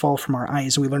scales fall from our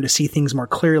eyes and we learn to see things more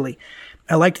clearly.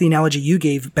 I liked the analogy you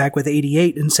gave back with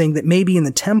 88 and saying that maybe in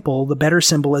the temple, the better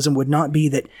symbolism would not be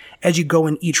that as you go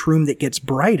in each room that gets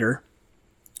brighter,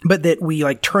 but that we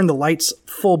like turn the lights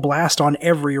full blast on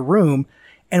every room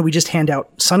and we just hand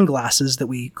out sunglasses that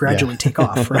we gradually take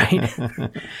off, right?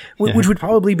 Which would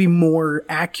probably be more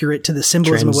accurate to the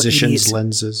symbolism of what 88 is.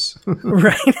 Lenses.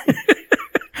 Right.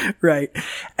 Right.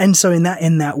 And so in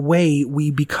that way,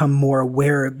 we become more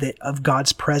aware of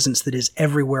God's presence that is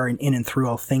everywhere and in and through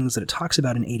all things that it talks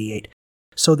about in 88.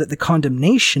 So that the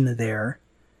condemnation there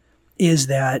is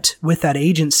that with that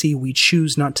agency, we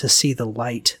choose not to see the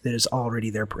light that is already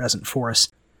there present for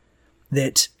us.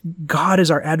 That God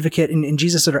is our advocate, and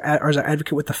Jesus is our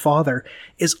advocate with the Father,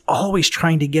 is always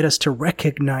trying to get us to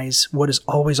recognize what is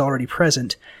always already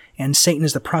present. And Satan,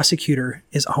 as the prosecutor,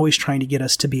 is always trying to get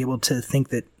us to be able to think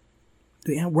that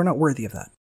we're not worthy of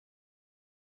that.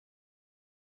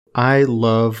 I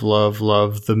love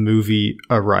the movie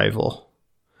Arrival.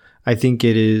 I think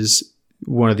it is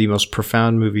one of the most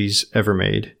profound movies ever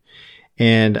made.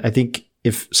 And I think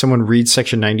if someone reads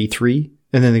section 93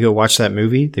 and then they go watch that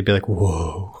movie, they'd be like,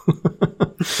 whoa.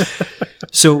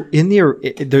 So in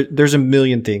there's a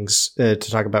million things to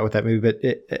talk about with that movie,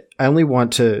 but I only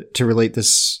want to relate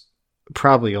this,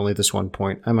 probably only this one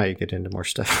point. I might get into more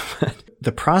stuff.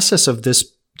 The process of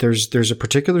this, there's a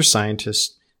particular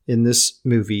scientist in this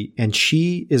movie, and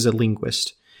she is a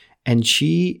linguist, and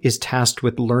she is tasked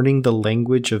with learning the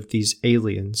language of these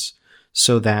aliens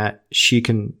so that she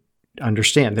can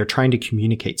understand. They're trying to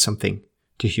communicate something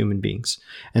to human beings.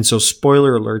 And so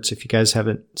spoiler alerts, if you guys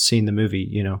haven't seen the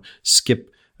movie,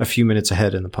 skip a few minutes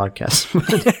ahead in the podcast.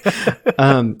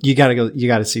 You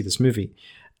gotta see this movie.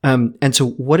 And so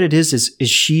what it is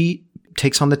she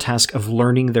takes on the task of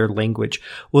learning their language.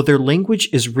 Well, their language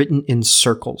is written in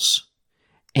circles,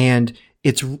 and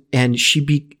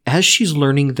as she's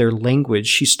learning their language,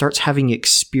 she starts having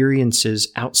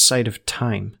experiences outside of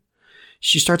time.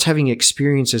 She starts having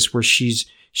experiences where she's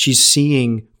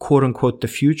seeing, quote unquote, the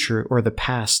future or the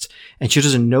past, and she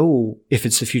doesn't know if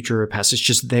it's the future or past. It's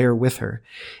just there with her.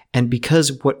 And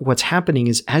because what's happening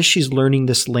is, as she's learning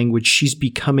this language, she's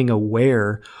becoming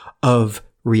aware of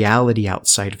reality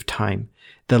outside of time.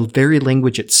 The very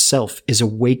language itself is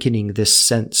awakening this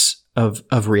sense of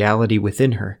reality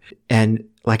within her. And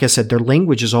like I said, their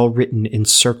language is all written in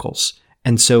circles.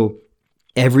 And so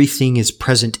everything is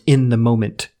present in the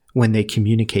moment when they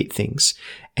communicate things.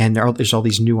 And there's all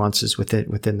these nuances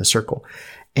within the circle.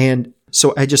 And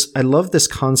so I love this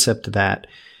concept that,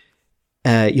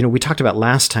 we talked about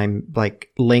last time, like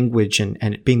language and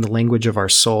it being the language of our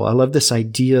soul. I love this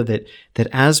idea that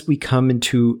as we come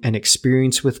into an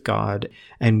experience with God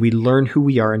and we learn who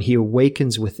we are and he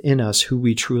awakens within us who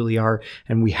we truly are,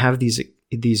 and we have these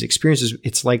experiences,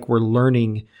 it's like we're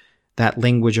learning that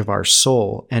language of our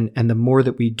soul. And the more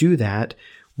that we do that,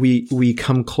 we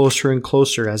come closer and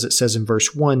closer, as it says in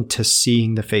verse 1, to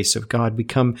seeing the face of God. We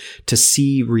come to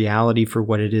see reality for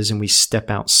what it is, and we step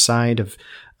outside of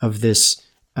this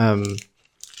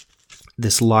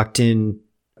this locked in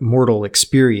mortal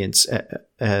experience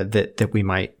that we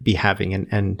might be having,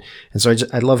 and so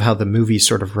I love how the movie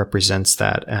sort of represents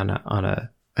that in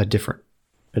a different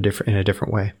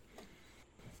way.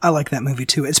 I like that movie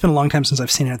too. It's been a long time since I've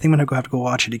seen it. I think I'm gonna have to go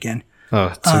watch it again. Oh,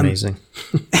 it's amazing.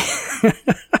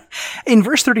 In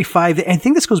verse 35, I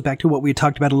think this goes back to what we had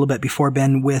talked about a little bit before,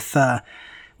 Ben, with that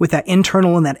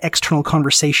internal and that external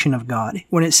conversation of God,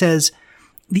 when it says,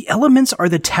 "The elements are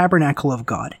the tabernacle of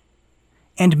God,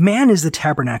 and man is the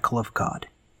tabernacle of God,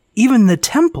 even the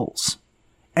temples.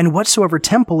 And whatsoever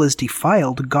temple is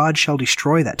defiled, God shall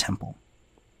destroy that temple."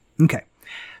 Okay.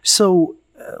 So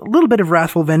a little bit of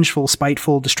wrathful, vengeful,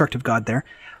 spiteful, destructive God there.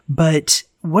 But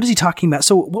what is he talking about?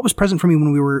 So what was present for me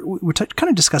when we were kind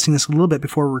of discussing this a little bit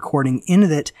before recording, in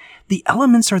that the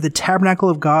elements are the tabernacle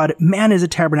of God. Man is a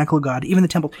tabernacle of God, even the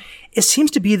temple. It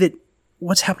seems to be that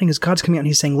what's happening is God's coming out and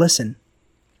he's saying, listen,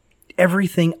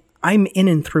 everything, I'm in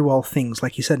and through all things,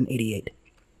 like he said in 88.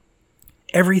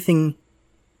 Everything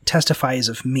testifies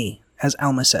of me, as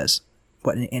Alma says.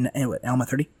 In Alma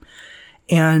 30?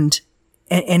 And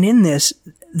in this,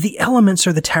 the elements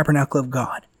are the tabernacle of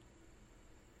God.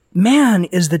 Man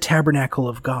is the tabernacle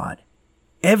of God.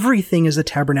 Everything is the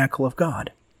tabernacle of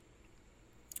God.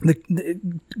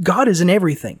 God is in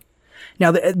everything.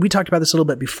 Now, we talked about this a little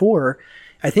bit before,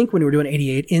 I think when we were doing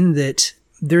 88, in that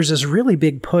there's this really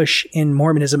big push in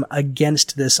Mormonism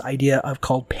against this idea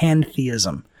called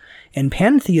pantheism. And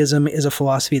pantheism is a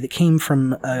philosophy that came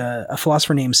from a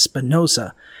philosopher named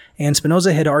Spinoza. And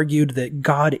Spinoza had argued that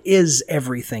God is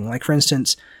everything. Like, for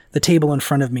instance, the table in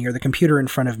front of me, or the computer in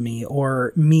front of me,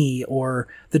 or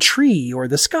the tree, or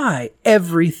the sky.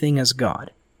 Everything is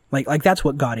God. Like that's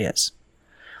what God is.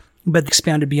 But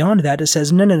expounded beyond that, it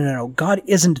says, no. God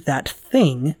isn't that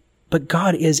thing, but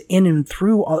God is in and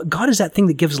through all. God is that thing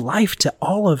that gives life to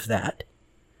all of that.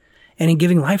 And in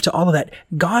giving life to all of that,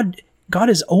 God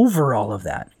is over all of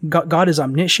that. God is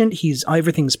omniscient.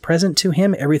 Everything's present to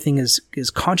him. Everything is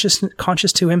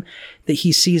conscious to him, that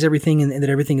he sees everything and that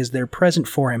everything is there present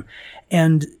for him.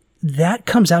 And that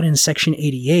comes out in section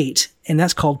 88, and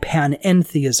that's called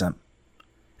panentheism.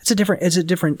 It's a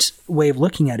different way of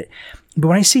looking at it. But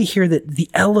when I see here that the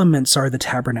elements are the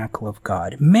tabernacle of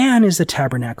God, man is the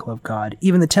tabernacle of God,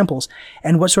 even the temples,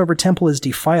 and whatsoever temple is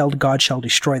defiled, God shall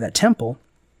destroy that temple.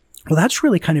 Well, that's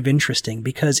really kind of interesting,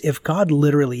 because if God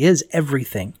literally is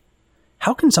everything,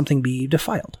 how can something be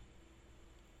defiled?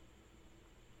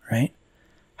 Right?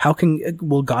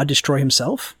 Will God destroy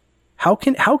himself? How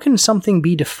can something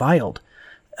be defiled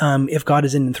if God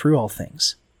is in and through all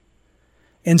things?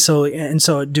 And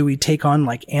so do we take on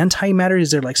like antimatter?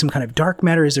 Is there like some kind of dark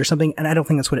matter? Is there something? And I don't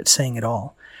think that's what it's saying at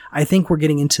all. I think we're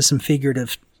getting into some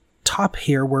figurative top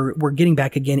here where we're getting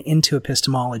back again into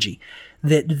epistemology.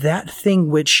 That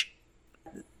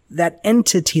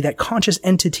entity, that conscious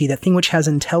entity, that thing which has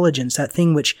intelligence, that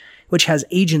thing which has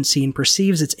agency and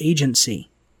perceives its agency,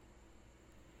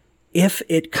 if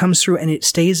it comes through and it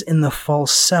stays in the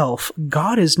false self,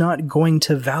 God is not going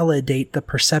to validate the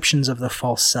perceptions of the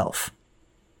false self.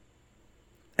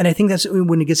 And I think that's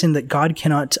when it gets in that God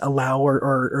cannot allow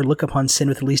or look upon sin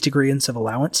with the least degree of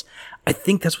allowance. I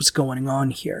think that's what's going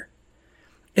on here.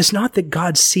 It's not that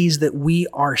God sees that we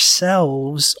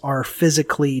ourselves are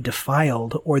physically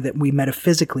defiled, or that we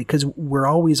metaphysically, because we're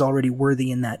always already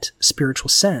worthy in that spiritual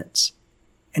sense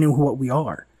and in what we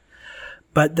are.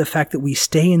 But the fact that we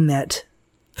stay in that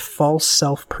false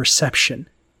self-perception,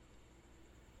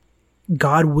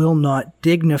 God will not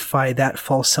dignify that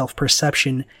false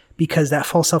self-perception, because that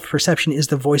false self-perception is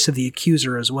the voice of the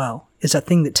accuser as well. It's that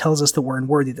thing that tells us that we're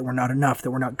unworthy, that we're not enough,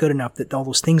 that we're not good enough, that all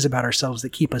those things about ourselves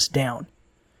that keep us down,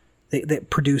 that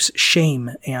produce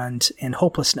shame and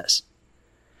hopelessness.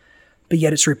 But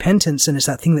yet it's repentance, and it's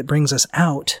that thing that brings us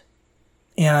out.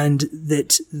 And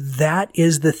that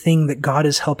is the thing that God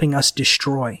is helping us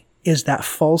destroy, is that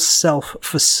false self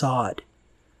facade.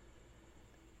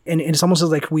 And it's almost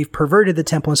like we've perverted the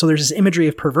temple. And so there's this imagery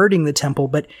of perverting the temple,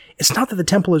 but it's not that the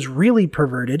temple is really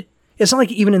perverted. It's not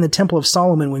like even in the Temple of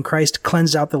Solomon when Christ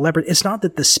cleansed out the leper. It's not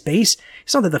that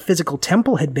it's not that the physical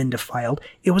temple had been defiled.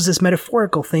 It was this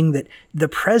metaphorical thing that the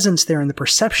presence there and the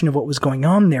perception of what was going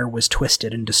on there was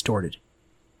twisted and distorted.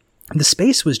 The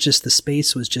space was just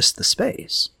the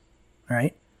space,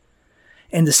 right?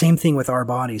 And the same thing with our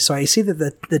bodies. So I see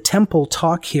that the temple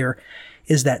talk here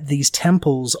is that these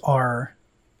temples are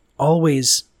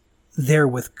always there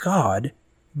with God,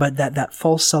 but that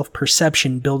false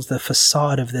self-perception builds the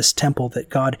facade of this temple that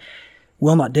God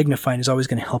will not dignify and is always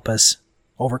going to help us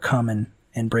overcome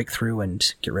and break through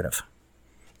and get rid of.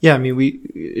 Yeah, I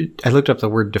mean, I looked up the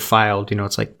word defiled,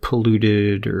 it's like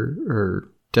polluted or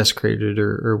desecrated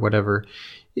or whatever.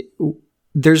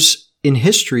 There's, in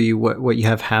history, what you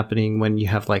have happening when you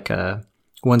have like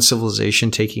one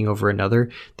civilization taking over another,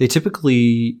 they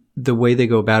typically, the way they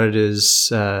go about it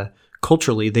is,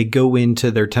 culturally, they go into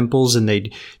their temples and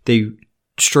they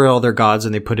destroy all their gods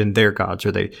and they put in their gods,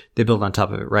 or they build on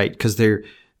top of it, right? Because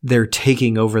they're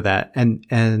taking over that,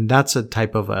 and that's a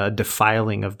type of a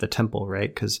defiling of the temple,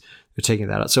 right? Because they're taking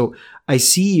that out. So I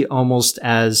see almost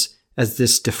as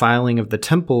this defiling of the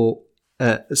temple,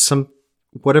 some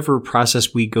whatever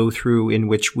process we go through in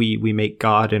which we make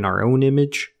God in our own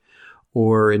image,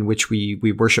 or in which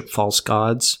we worship false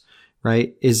gods.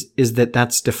 right, is that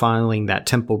that's defiling that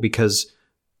temple, because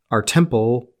our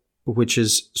temple, which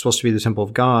is supposed to be the temple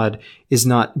of God, is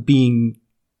not being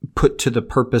put to the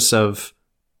purpose of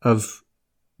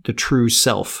the true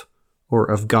self or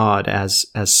of God as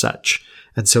such.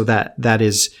 And so that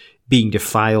is being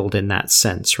defiled in that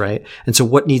sense, right? And so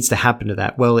what needs to happen to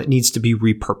that? Well, it needs to be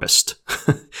repurposed.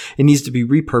 It needs to be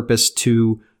repurposed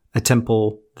to a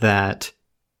temple that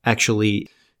actually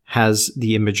has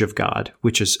the image of God,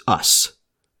 which is us.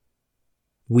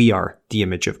 We are the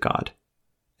image of God.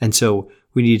 And so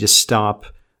we need to stop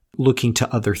looking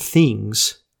to other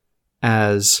things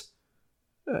as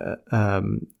that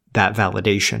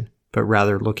validation, but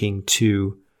rather looking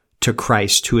to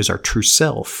Christ, who is our true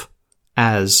self,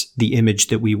 as the image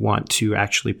that we want to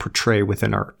actually portray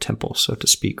within our temple, so to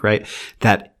speak, right?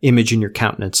 That image in your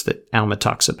countenance that Alma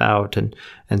talks about and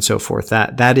so forth,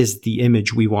 that is the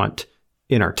image we want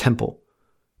in our temple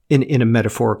in a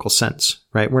metaphorical sense,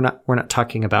 right? We're not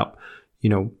talking about,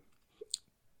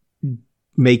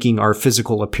 making our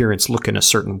physical appearance look in a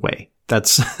certain way.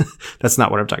 That's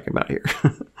not what I'm talking about here.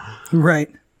 Right.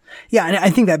 Yeah, and I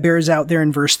think that bears out there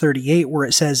in verse 38 where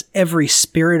it says, every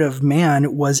spirit of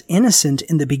man was innocent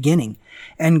in the beginning,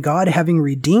 and God having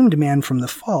redeemed man from the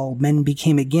fall, men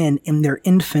became again in their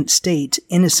infant state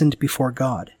innocent before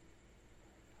God.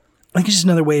 I think it's just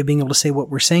another way of being able to say what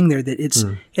we're saying there, that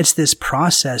it's this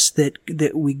process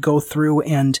that we go through,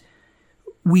 and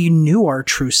we knew our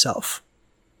true self.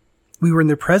 We were in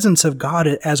the presence of God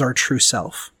as our true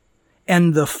self.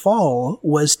 And the fall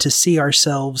was to see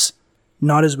ourselves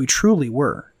not as we truly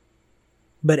were,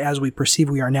 but as we perceive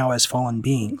we are now as fallen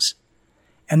beings.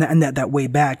 And that way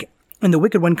back. And the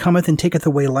wicked one cometh and taketh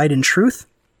away light and truth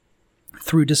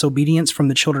through disobedience from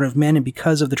the children of men, and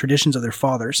because of the traditions of their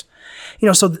fathers.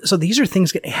 So these are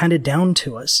things get handed down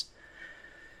to us.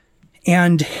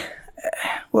 And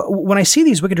when I see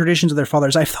these wicked traditions of their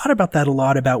fathers, I've thought about that a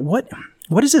lot, about what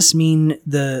does this mean,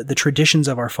 the traditions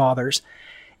of our fathers?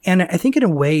 And I think in a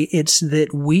way it's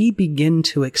that we begin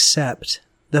to accept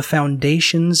the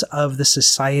foundations of the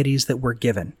societies that we're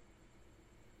given.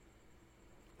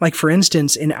 Like, for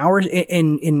instance, in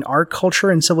our culture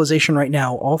and civilization right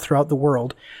now, all throughout the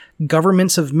world,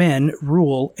 governments of men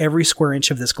rule every square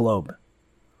inch of this globe.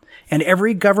 And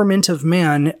every government of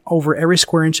man over every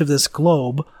square inch of this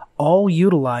globe all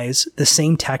utilize the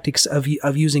same tactics of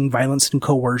using violence and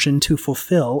coercion to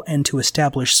fulfill and to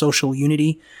establish social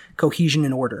unity, cohesion,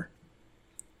 and order.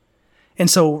 And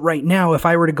so right now, if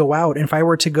I were to go out and if I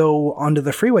were to go onto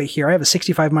the freeway here, I have a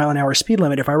 65 mile an hour speed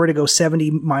limit. If I were to go 70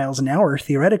 miles an hour,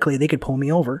 theoretically, they could pull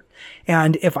me over.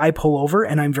 And if I pull over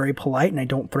and I'm very polite and I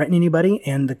don't threaten anybody,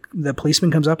 and the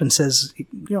policeman comes up and says,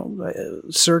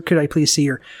 sir, could I please see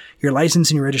your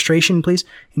license and your registration, please,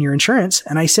 and your insurance?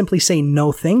 And I simply say,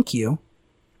 no, thank you.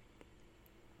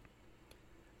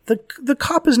 The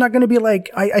cop is not going to be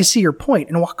like, I see your point,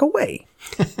 and walk away.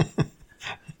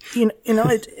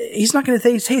 He's not going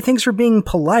to say, hey, thanks for being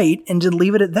polite, and just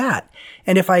leave it at that.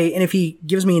 And if he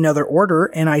gives me another order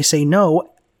and I say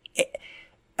no,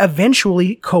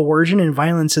 eventually coercion and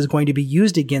violence is going to be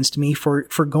used against me for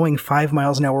going 5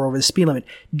 miles an hour over the speed limit.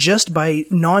 Just by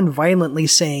non-violently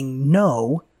saying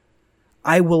no,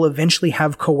 I will eventually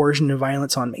have coercion and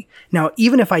violence on me. Now,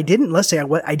 even if I didn't, let's say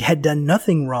I had done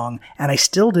nothing wrong and I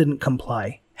still didn't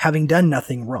comply, having done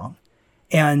nothing wrong,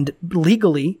 and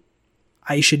legally,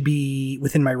 I should be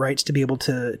within my rights to be able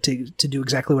to do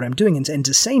exactly what I'm doing and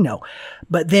to say no.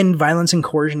 But then violence and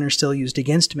coercion are still used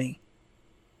against me,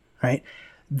 right?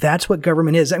 That's what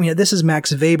government is. I mean, this is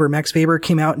Max Weber. Max Weber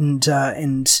came out and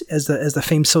as the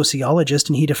famed sociologist,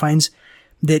 and he defines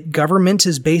that government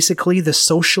is basically the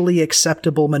socially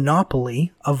acceptable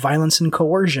monopoly of violence and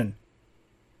coercion.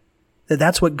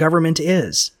 That's what government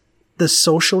is. The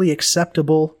socially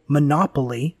acceptable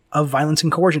monopoly of violence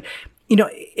and coercion.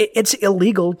 It's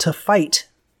illegal to fight,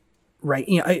 right?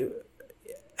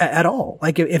 At all.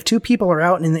 Like if two people are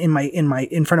out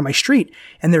in front of my street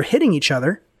and they're hitting each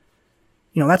other,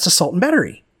 that's assault and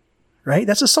battery, right?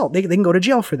 That's assault. They can go to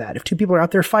jail for that. If two people are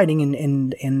out there fighting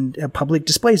in public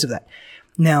displays of that.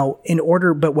 Now,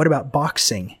 but what about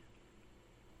boxing?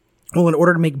 Well, in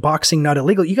order to make boxing not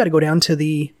illegal, you got to go down to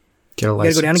you got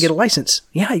to go down and get a license.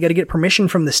 Yeah, you got to get permission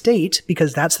from the state,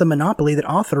 because that's the monopoly that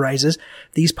authorizes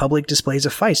these public displays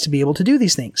of fights to be able to do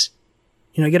these things.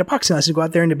 You get a boxing license to go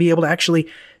out there and to be able to actually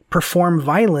perform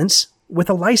violence with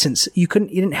a license. You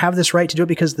didn't have this right to do it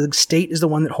because the state is the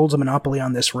one that holds a monopoly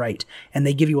on this right, and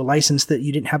they give you a license that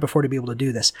you didn't have before to be able to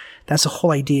do this. That's the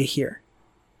whole idea here.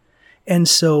 And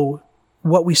so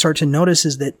what we start to notice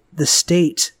is that the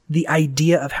state, the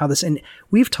idea of how this, and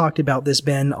we've talked about this,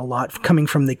 Ben, a lot coming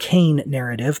from the Cain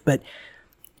narrative, but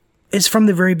it's from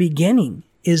the very beginning,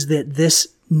 is that this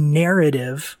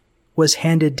narrative was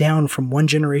handed down from one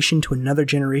generation to another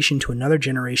generation to another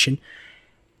generation.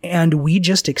 And we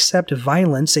just accept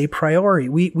violence a priori.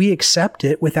 We accept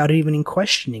it without even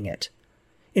questioning it.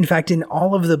 In fact, in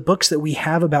all of the books that we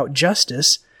have about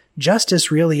justice,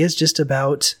 justice really is just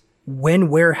about when,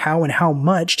 where, how, and how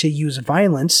much to use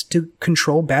violence to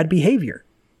control bad behavior.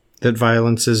 That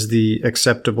violence is the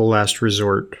acceptable last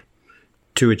resort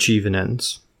to achieve an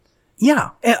ends.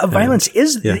 Yeah, violence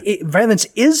is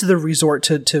the resort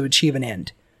to achieve an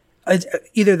end,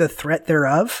 either the threat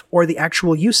thereof or the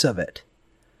actual use of it.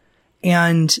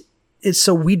 And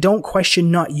so we don't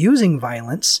question not using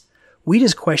violence. We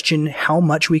just question how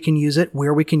much we can use it,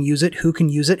 where we can use it, who can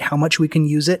use it, how much we can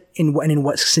use it, and in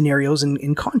what scenarios and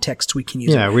in contexts we can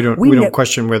use it. Yeah, we don't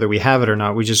question whether we have it or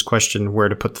not. We just question where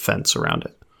to put the fence around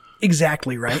it.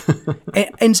 Exactly right.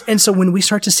 and so when we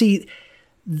start to see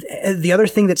the other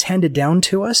thing that's handed down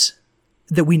to us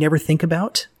that we never think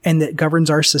about and that governs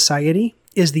our society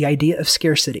is the idea of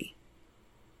scarcity.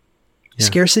 Yeah.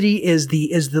 Scarcity is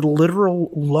the literal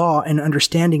law and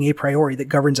understanding a priori that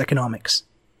governs economics.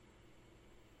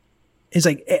 It's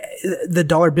like the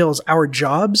dollar bills, our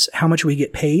jobs, how much we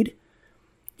get paid,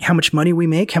 how much money we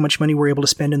make, how much money we're able to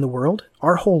spend in the world.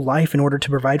 Our whole life in order to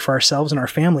provide for ourselves and our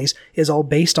families is all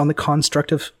based on the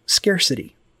construct of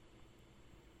scarcity.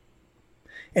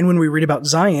 And when we read about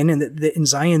Zion, and that in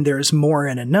Zion there is more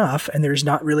and enough, and there's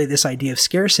not really this idea of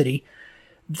scarcity,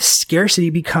 scarcity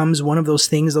becomes one of those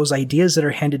things, those ideas that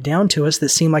are handed down to us that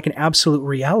seem like an absolute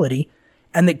reality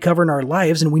and that govern our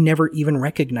lives, and we never even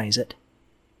recognize it.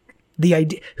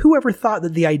 Whoever thought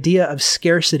that the idea of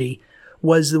scarcity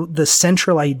was the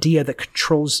central idea that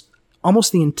controls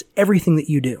almost everything that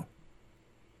you do?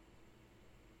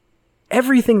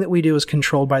 Everything that we do is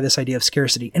controlled by this idea of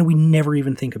scarcity, and we never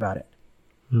even think about it.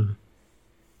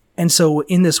 And so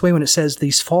in this way, when it says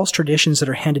these false traditions that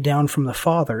are handed down from the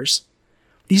fathers,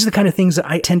 these are the kind of things that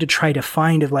I tend to try to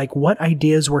find of like what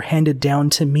ideas were handed down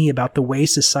to me about the way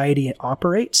society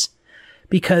operates.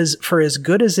 Because for as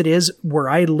good as it is where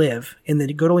I live in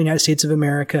the good old United States of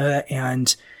America,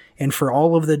 and for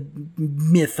all of the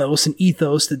mythos and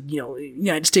ethos that, the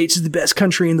United States is the best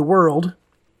country in the world,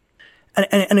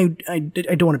 and I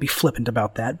don't want to be flippant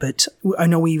about that, but I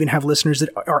know we even have listeners that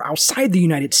are outside the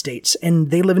United States,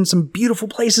 and they live in some beautiful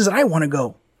places that I want to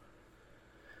go.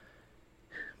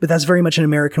 But that's very much an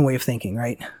American way of thinking,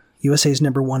 right? USA is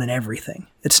number one in everything.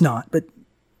 It's not, but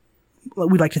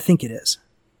we like to think it is.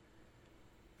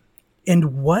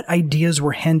 And what ideas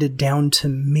were handed down to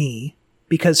me,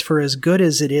 because for as good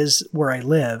as it is where I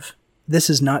live, this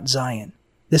is not Zion.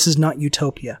 This is not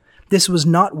utopia. This was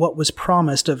not what was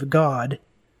promised of God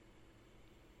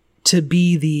to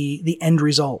be the end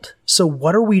result. So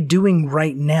what are we doing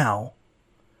right now?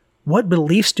 What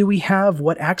beliefs do we have?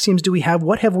 What axioms do we have?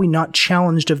 What have we not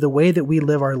challenged of the way that we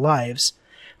live our lives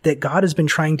that God has been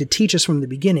trying to teach us from the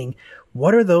beginning?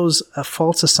 What are those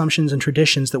false assumptions and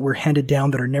traditions that were handed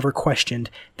down that are never questioned,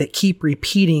 that keep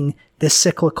repeating this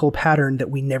cyclical pattern that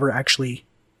we never actually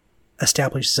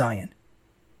established Zion?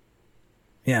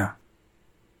 Yeah.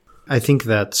 I think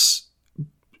that's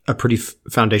a pretty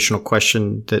foundational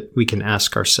question that we can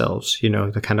ask ourselves,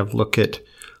 to kind of look at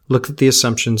the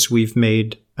assumptions we've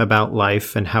made about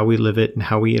life and how we live it and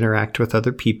how we interact with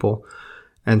other people,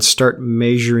 and start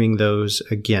measuring those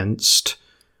against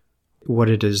what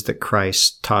it is that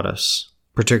Christ taught us,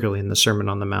 particularly in the Sermon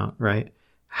on the Mount, right?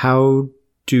 How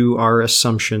do our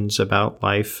assumptions about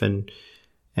life and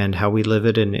how we live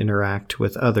it and interact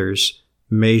with others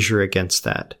measure against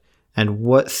that? And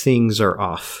what things are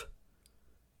off?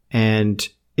 And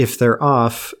if they're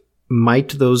off, might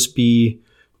those be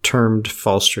termed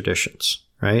false traditions,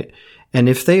 right? And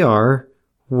if they are,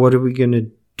 what are we going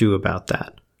to do about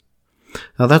that?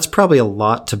 Now, that's probably a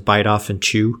lot to bite off and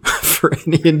chew for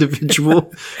any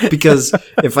individual, because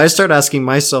if I start asking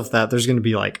myself that, there's going to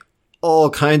be like all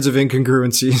kinds of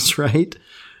incongruencies, right?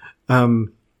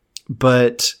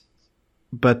 But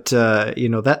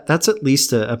that's at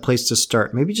least a place to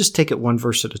start. Maybe just take it one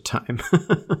verse at a time.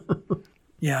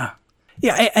 Yeah.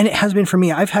 Yeah. And it has been for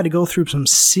me. I've had to go through some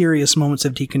serious moments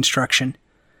of deconstruction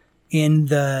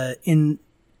in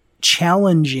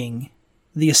challenging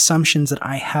the assumptions that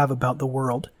I have about the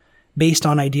world based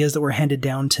on ideas that were handed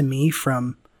down to me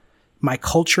from my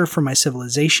culture, from my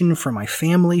civilization, from my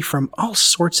family, from all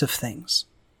sorts of things.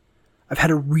 I've had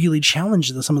to really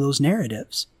challenge some of those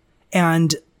narratives.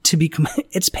 And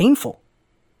it's painful.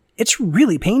 It's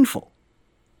really painful.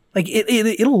 Like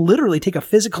it'll literally take a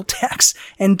physical tax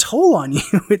and toll on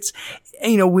you. It's,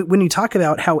 when you talk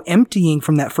about how emptying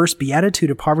from that first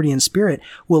beatitude of poverty in spirit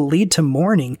will lead to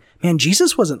mourning, man,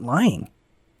 Jesus wasn't lying.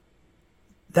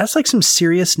 That's like some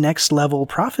serious next level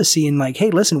prophecy. And like,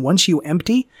 hey, listen, once you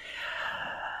empty,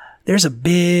 there's a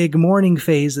big mourning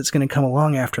phase that's going to come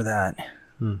along after that.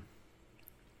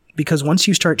 Because once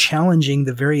you start challenging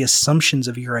the very assumptions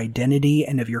of your identity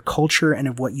and of your culture and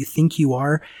of what you think you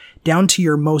are, down to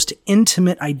your most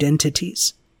intimate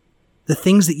identities, the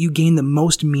things that you gain the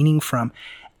most meaning from,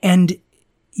 and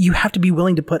you have to be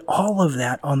willing to put all of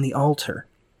that on the altar.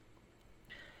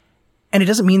 And it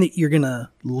doesn't mean that you're going to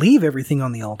leave everything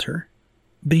on the altar,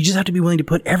 but you just have to be willing to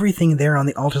put everything there on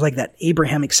the altar, like that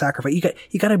Abrahamic sacrifice.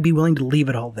 You got to be willing to leave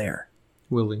it all there.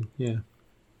 Willing, yeah.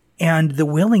 And the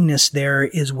willingness there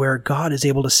is where God is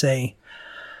able to say,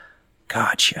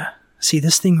 gotcha. See,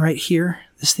 this thing right here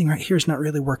is not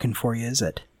really working for you, is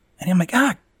it? And I'm like,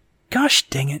 gosh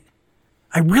dang it.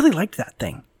 I really liked that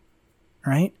thing.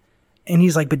 Right? And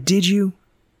he's like, but did you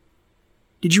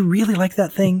really like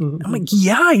that thing? I'm like,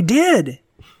 yeah, I did.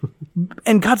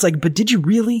 And God's like, but did you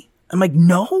really? I'm like,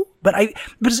 no, but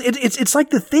it's like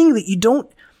the thing that you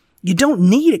don't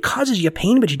need. It causes you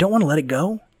pain, but you don't want to let it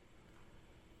go.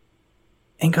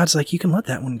 And God's like, you can let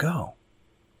that one go.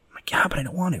 I'm like, yeah, but I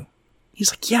don't want to.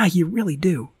 He's like, yeah, you really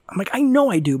do. I'm like, I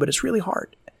know I do, but it's really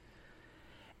hard.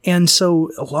 And so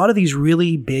a lot of these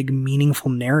really big, meaningful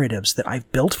narratives that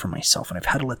I've built for myself, and I've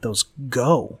had to let those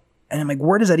go. And I'm like,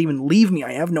 where does that even leave me?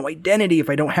 I have no identity if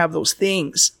I don't have those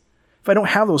things. If I don't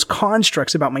have those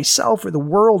constructs about myself or the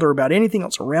world or about anything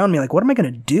else around me, like, what am I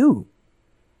going to do?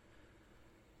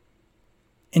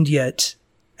 And yet,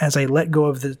 as I let go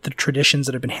of the traditions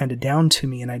that have been handed down to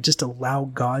me and I just allow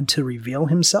God to reveal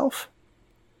himself,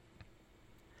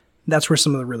 that's where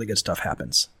some of the really good stuff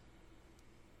happens.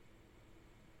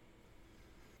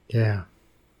 Yeah.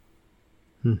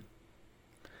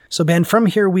 So Ben, from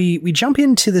here we jump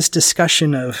into this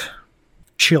discussion of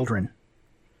children.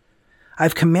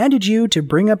 I've commanded you to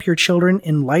bring up your children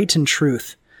in light and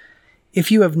truth. If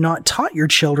you have not taught your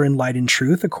children light and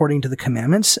truth according to the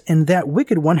commandments, and that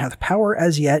wicked one hath power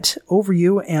as yet over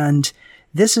you, and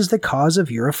this is the cause of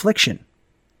your affliction.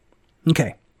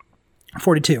 Okay,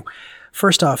 42.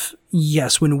 First off,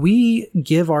 yes, when we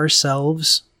give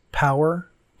ourselves power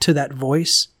to that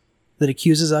voice that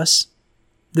accuses us,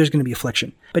 there's going to be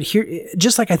affliction. But here,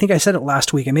 just like I think I said it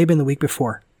last week, it may have been the week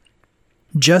before,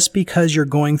 just because you're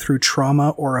going through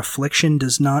trauma or affliction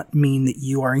does not mean that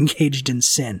you are engaged in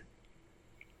sin.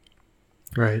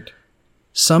 Right.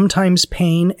 Sometimes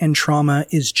pain and trauma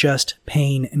is just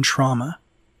pain and trauma.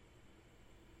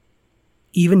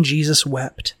 Even Jesus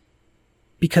wept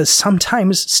because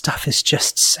sometimes stuff is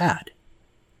just sad.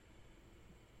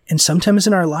 And sometimes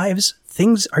in our lives,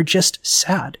 things are just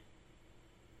sad.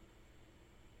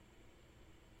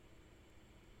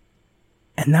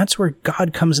 And that's where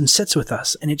God comes and sits with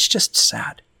us, and it's just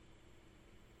sad.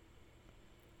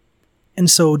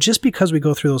 And so just because we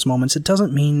go through those moments, it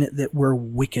doesn't mean that we're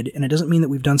wicked, and it doesn't mean that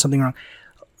we've done something wrong.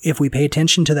 If we pay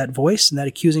attention to that voice, that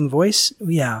accusing voice,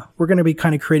 yeah, we're going to be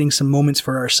kind of creating some moments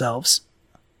for ourselves.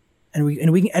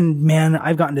 And man,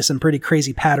 I've gotten to some pretty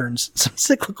crazy patterns, some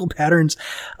cyclical patterns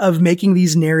of making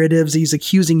these narratives, these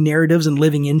accusing narratives, and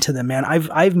living into them, man.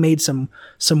 I've made some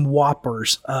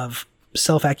whoppers of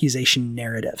self-accusation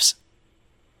narratives.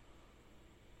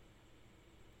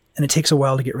 And it takes a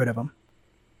while to get rid of them.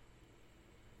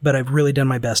 But I've really done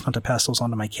my best not to pass those on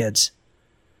to my kids.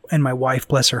 And my wife,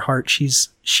 bless her heart, she's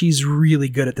really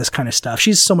good at this kind of stuff.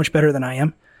 She's so much better than I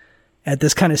am at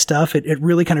this kind of stuff. It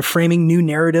really kind of framing new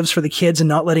narratives for the kids and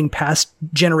not letting past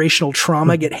generational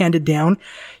trauma get handed down.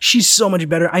 She's so much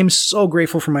better. I'm so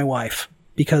grateful for my wife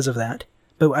because of that.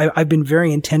 But I've been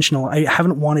very intentional. I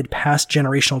haven't wanted past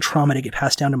generational trauma to get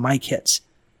passed down to my kids.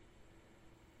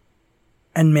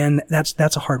 And man, that's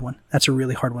a hard one. That's a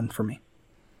really hard one for me.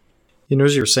 You know,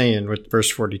 as you're saying with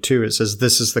verse 42, it says,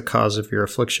 this is the cause of your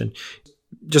affliction.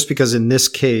 Just because in this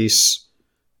case,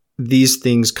 these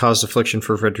things caused affliction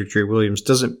for Frederick J. Williams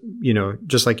doesn't,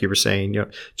 just like you were saying,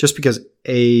 just because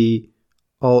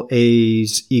all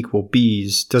A's equal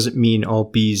B's doesn't mean all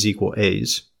B's equal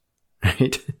A's,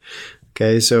 right?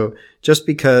 Okay. So just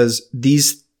because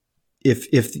if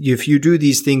you do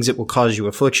these things, it will cause you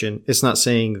affliction. It's not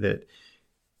saying that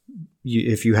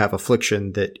if you have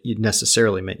affliction that you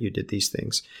necessarily meant you did these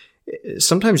things.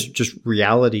 Sometimes just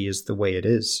reality is the way it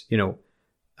is.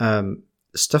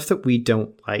 Stuff that we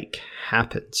don't like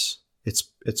happens.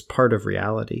 It's part of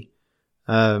reality.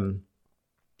 And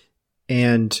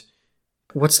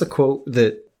what's the quote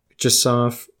that just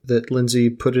saw that Lindsay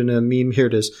put in a meme. Here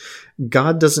it is.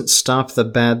 God doesn't stop the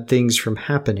bad things from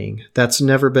happening. That's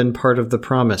never been part of the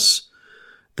promise.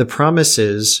 The promise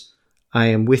is, I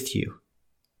am with you.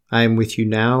 I am with you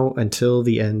now until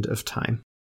the end of time.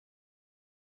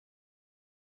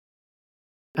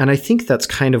 And I think that's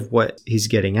kind of what he's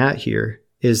getting at here,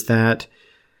 is that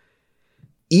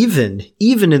even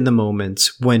in the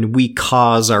moments when we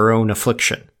cause our own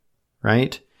affliction,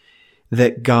 right,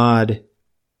 that God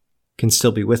can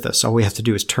still be with us. All we have to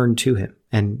do is turn to him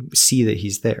and see that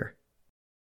he's there.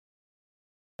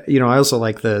 I also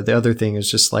like the other thing is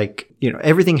just like,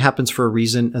 everything happens for a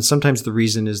reason. And sometimes the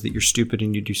reason is that you're stupid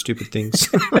and you do stupid things.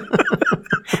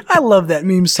 I love that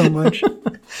meme so much.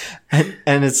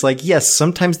 And it's like, yes,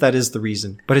 sometimes that is the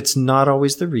reason, but it's not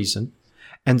always the reason.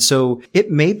 And so it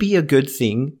may be a good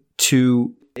thing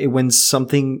to, when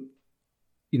something,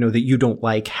 that you don't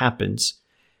like happens,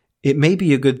 it may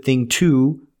be a good thing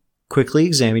to quickly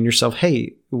examine yourself.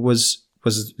 Hey,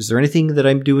 is there anything that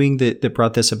I'm doing that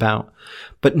brought this about?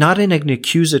 But not in an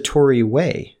accusatory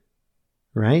way,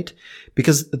 right?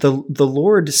 Because the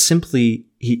Lord simply,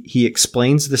 he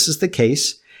explains this is the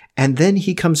case, and then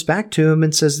he comes back to him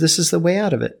and says, this is the way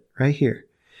out of it, right here.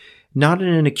 Not in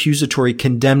an accusatory,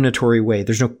 condemnatory way.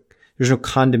 There's no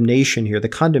condemnation here. The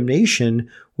condemnation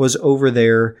was over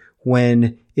there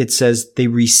when it says they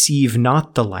receive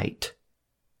not the light,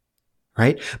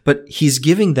 right? But he's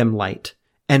giving them light.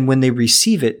 And when they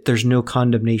receive it, there's no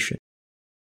condemnation.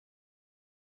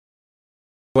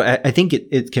 Well, I think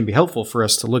it can be helpful for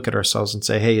us to look at ourselves and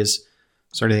say, hey, is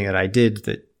there anything that I did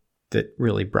that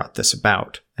really brought this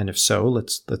about? And if so,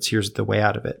 let's here's the way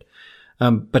out of it.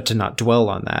 But to not dwell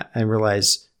on that and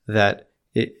realize that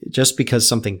just because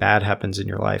something bad happens in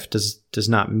your life does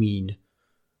not mean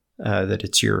that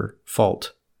it's your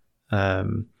fault.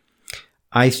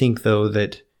 I think, though,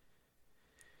 that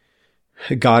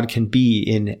God can be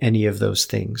in any of those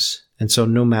things. And so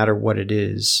no matter what it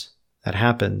is that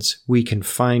happens, we can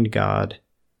find God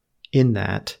in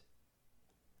that,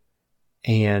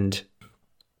 and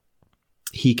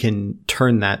he can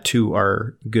turn that to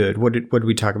our good. What did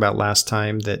we talk about last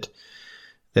time? That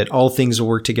all things will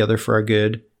work together for our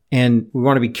good. And we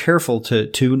want to be careful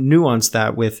to nuance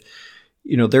that with,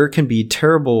 there can be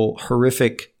terrible,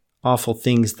 horrific, awful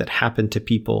things that happen to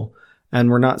people. And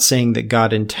we're not saying that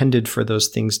God intended for those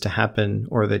things to happen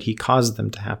or that he caused them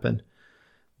to happen,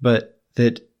 but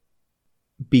that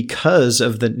because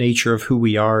of the nature of who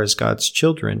we are as God's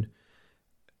children,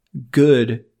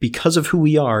 because of who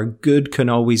we are, good can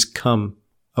always come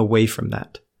away from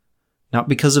that. Not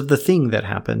because of the thing that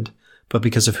happened, but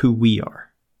because of who we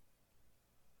are.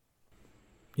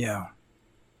 Yeah.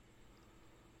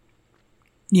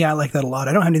 Yeah, I like that a lot.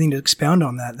 I don't have anything to expound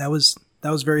on that. That was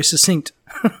very succinct.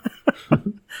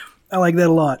 I like that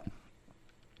a lot.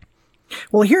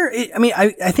 Well, here,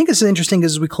 I think this is interesting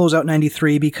as we close out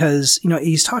 93 because,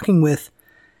 he's talking with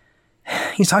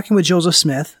Joseph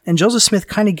Smith, and Joseph Smith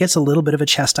kind of gets a little bit of a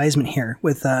chastisement here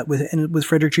with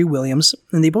Frederick G. Williams,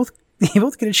 and they both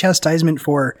get a chastisement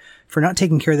for not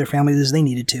taking care of their families as they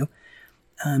needed to.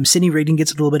 Sidney Rigdon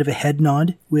gets a little bit of a head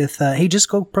nod with, hey, just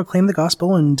go proclaim the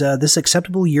gospel and this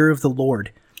acceptable year of the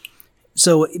Lord.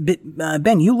 So,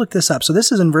 Ben, you look this up. So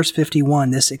this is in verse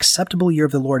 51, this acceptable year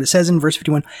of the Lord. It says in verse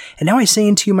 51, and now I say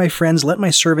unto you, my friends, let my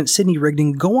servant Sidney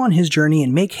Rigdon go on his journey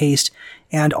and make haste,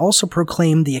 and also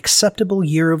proclaim the acceptable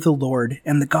year of the Lord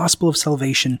and the gospel of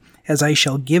salvation, as I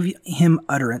shall give him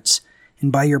utterance.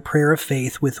 And by your prayer of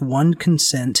faith, with one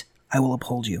consent, I will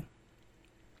uphold you.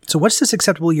 So what's this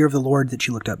acceptable year of the Lord that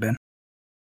you looked up, Ben?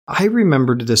 I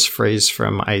remembered this phrase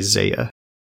from Isaiah.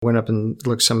 Went up and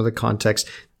looked some of the context.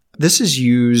 This is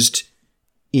used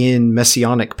in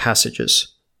messianic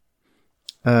passages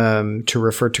to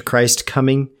refer to Christ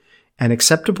coming. An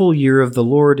acceptable year of the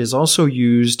Lord is also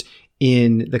used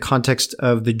in the context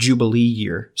of the Jubilee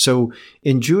year. So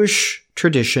in Jewish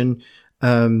tradition,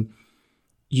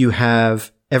 you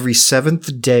have every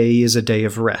seventh day is a day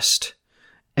of rest.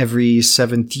 Every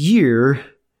seventh year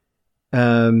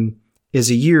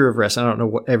is a year of rest. I don't know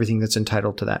what everything that's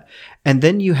entitled to that. And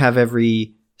then you have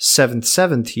every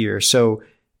seventh year. So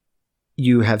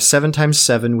you have 7 times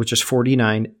 7, which is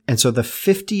 49. And so the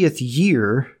 50th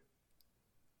year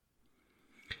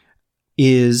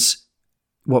is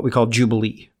what we call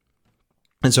Jubilee.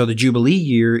 And so the Jubilee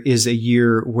year is a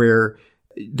year where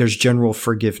there's general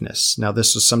forgiveness. Now,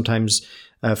 this is sometimes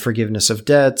forgiveness of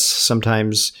debts,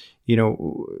 sometimes,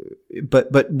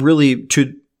 but really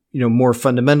to, more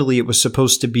fundamentally, it was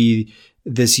supposed to be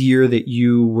this year that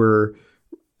you were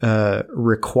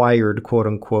required, quote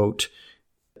unquote,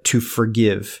 to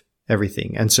forgive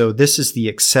everything. And so this is the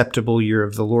acceptable year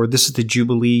of the Lord. This is the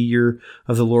Jubilee year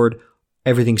of the Lord.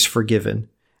 Everything's forgiven.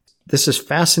 This is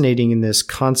fascinating in this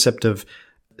concept of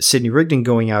Sidney Rigdon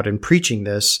going out and preaching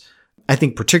this. I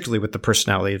think particularly with the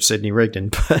personality of Sidney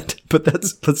Rigdon, but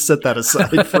let's set that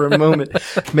aside for a moment.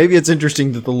 Maybe it's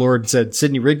interesting that the Lord said,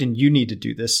 Sidney Rigdon, you need to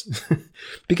do this,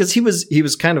 because he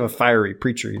was kind of a fiery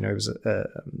preacher. He was a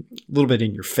little bit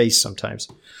in your face sometimes.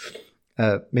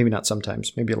 Maybe not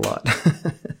sometimes, maybe a lot.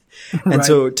 And Right.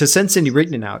 so to send Sidney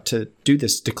Rigdon out to do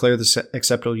this, declare the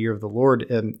acceptable year of the Lord,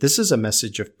 this is a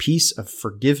message of peace, of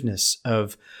forgiveness,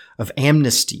 of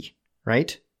amnesty,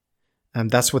 right?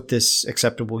 That's what this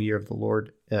acceptable year of the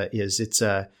Lord is. It's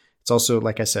also,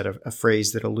 like I said, a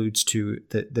phrase that alludes to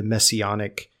the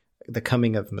messianic, the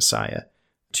coming of Messiah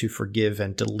to forgive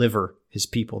and deliver his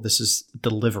people. This is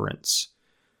deliverance.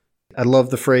 I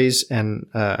love the phrase, and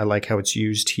I like how it's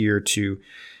used here to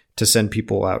send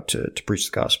people out to preach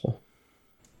the gospel.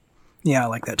 Yeah, I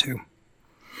like that too.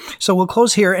 So we'll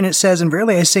close here, and it says, "And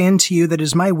verily I say unto you that it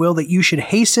is my will that you should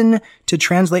hasten to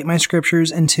translate my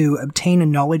scriptures and to obtain a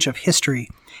knowledge of history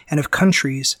and of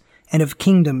countries and of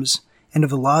kingdoms and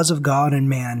of the laws of God and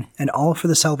man, and all for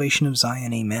the salvation of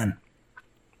Zion. Amen."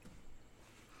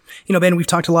 Ben, we've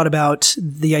talked a lot about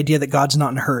the idea that God's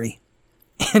not in a hurry.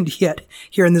 And yet,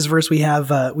 here in this verse, we have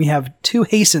two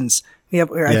hastens. I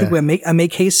think we have a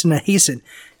make haste and a hasten.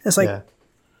 It's like,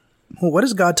 well, what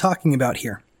is God talking about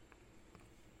here?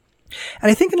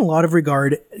 And I think in a lot of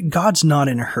regard, God's not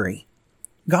in a hurry.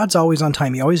 God's always on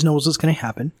time. He always knows what's going to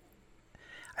happen.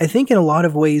 I think in a lot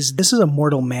of ways, this is a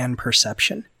mortal man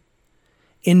perception,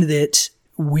 in that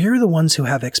we're the ones who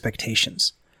have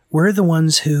expectations. We're the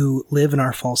ones who live in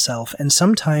our false self. And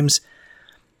sometimes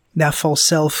that false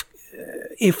self,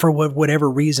 if for whatever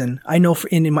reason, I know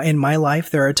in my life,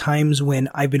 there are times when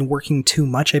I've been working too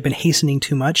much. I've been hastening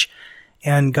too much.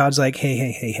 And God's like,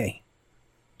 hey,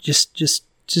 just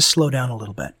slow down a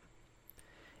little bit.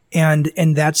 And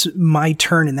that's my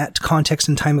turn in that context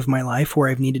and time of my life where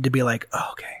I've needed to be like, oh,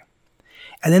 okay.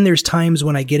 And then there's times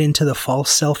when I get into the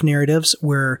false self narratives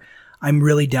where I'm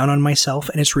really down on myself,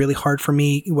 and it's really hard for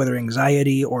me, whether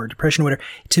anxiety or depression or whatever,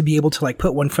 to be able to like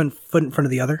put one foot in front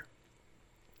of the other.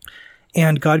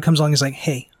 And God comes along and is like,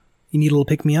 hey, you need a little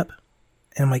pick me up?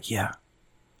 And I'm like, yeah.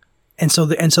 And so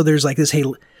there's like this, hey,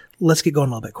 let's get going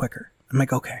a little bit quicker. I'm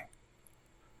like, okay.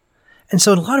 And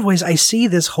so in a lot of ways, I see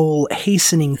this whole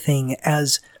hastening thing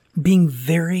as being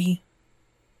very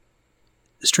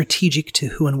strategic to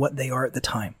who and what they are at the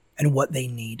time and what they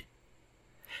need.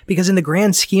 Because in the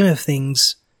grand scheme of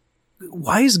things,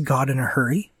 why is God in a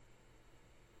hurry?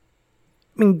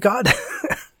 I mean, God,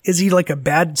 is he like a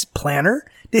bad planner?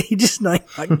 Did he just not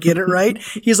get it right?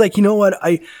 He's like, you know what?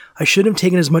 I should have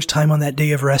taken as much time on that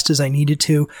day of rest as I needed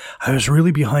to. I was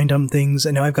really behind on things,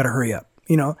 and now I've got to hurry up.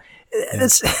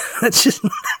 That's just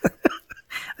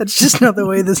that's just not the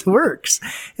way this works.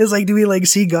 It's like, do we like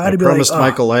see God I and be promised like, oh.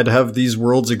 Michael I'd have these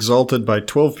worlds exalted by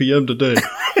 12 p.m. today.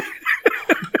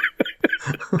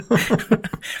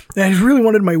 I really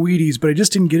wanted my Wheaties, but I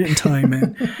just didn't get it in time,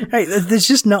 man. Hey, that's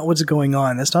just not what's going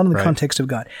on. That's not in the context of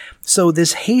God. So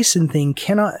this hasten thing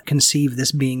cannot conceive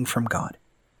this being from God.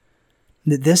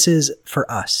 That this is for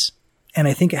us. And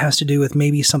I think it has to do with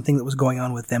maybe something that was going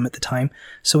on with them at the time.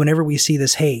 So whenever we see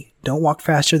this, hey, don't walk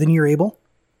faster than you're able.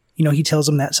 He tells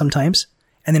them that sometimes.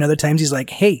 And then other times he's like,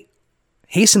 hey,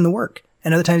 hasten the work.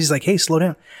 And other times he's like, hey, slow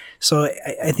down. So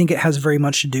I think it has very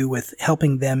much to do with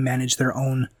helping them manage their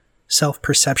own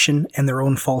self-perception and their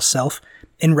own false self,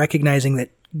 and recognizing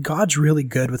that God's really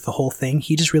good with the whole thing.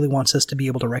 He just really wants us to be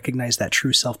able to recognize that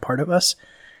true self part of us.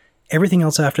 Everything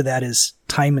else after that is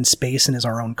time and space and is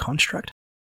our own construct.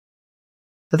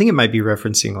 I think it might be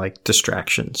referencing like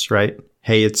distractions, right?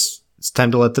 Hey, it's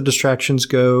time to let the distractions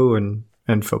go and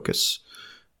focus,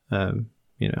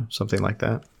 something like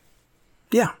that.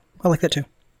 Yeah, I like that too.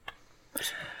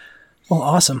 Well,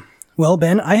 awesome. Well,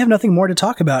 Ben, I have nothing more to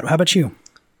talk about. How about you?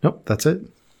 Nope, that's it.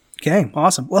 Okay,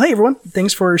 awesome. Well, hey everyone,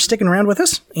 thanks for sticking around with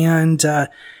us, and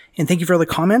thank you for all the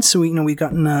comments. So we've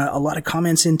gotten a lot of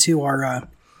comments into our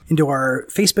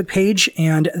Facebook page,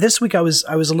 and this week I was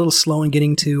a little slow in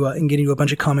getting to a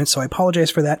bunch of comments, so I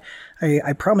apologize for that.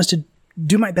 I promise to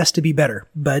do my best to be better,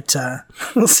 but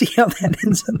we'll see how that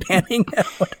ends up panning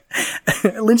out.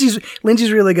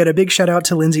 Lindsay's really good. A big shout out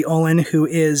to Lindsay Olin, who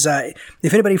is,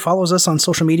 if anybody follows us on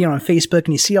social media on Facebook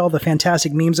and you see all the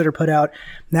fantastic memes that are put out,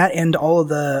 that and all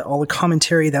the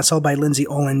commentary, that's all by Lindsay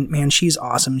Olin. Man, she's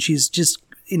awesome. She's just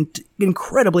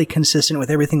incredibly consistent with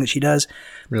everything that she does.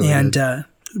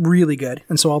 Really good.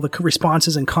 And so all the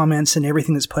responses and comments and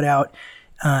everything that's put out,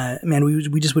 man,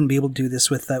 we just wouldn't be able to do this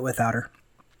without her.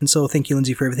 And so thank you,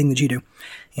 Lindsay, for everything that you do.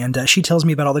 And she tells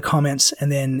me about all the comments,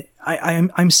 and then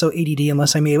I'm so ADD,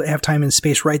 unless I may have time and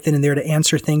space right then and there to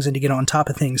answer things and to get on top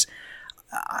of things,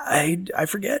 I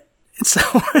forget. So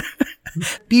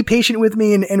be patient with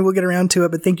me, and we'll get around to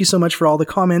it. But thank you so much for all the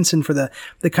comments and for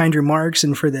the kind remarks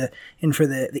and for the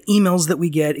emails that we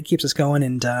get. It keeps us going,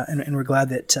 and we're glad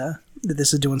that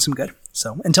this is doing some good.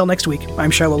 So until next week,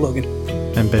 I'm Shiloh Logan.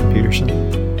 I'm Ben Peterson.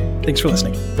 Thanks for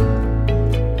listening.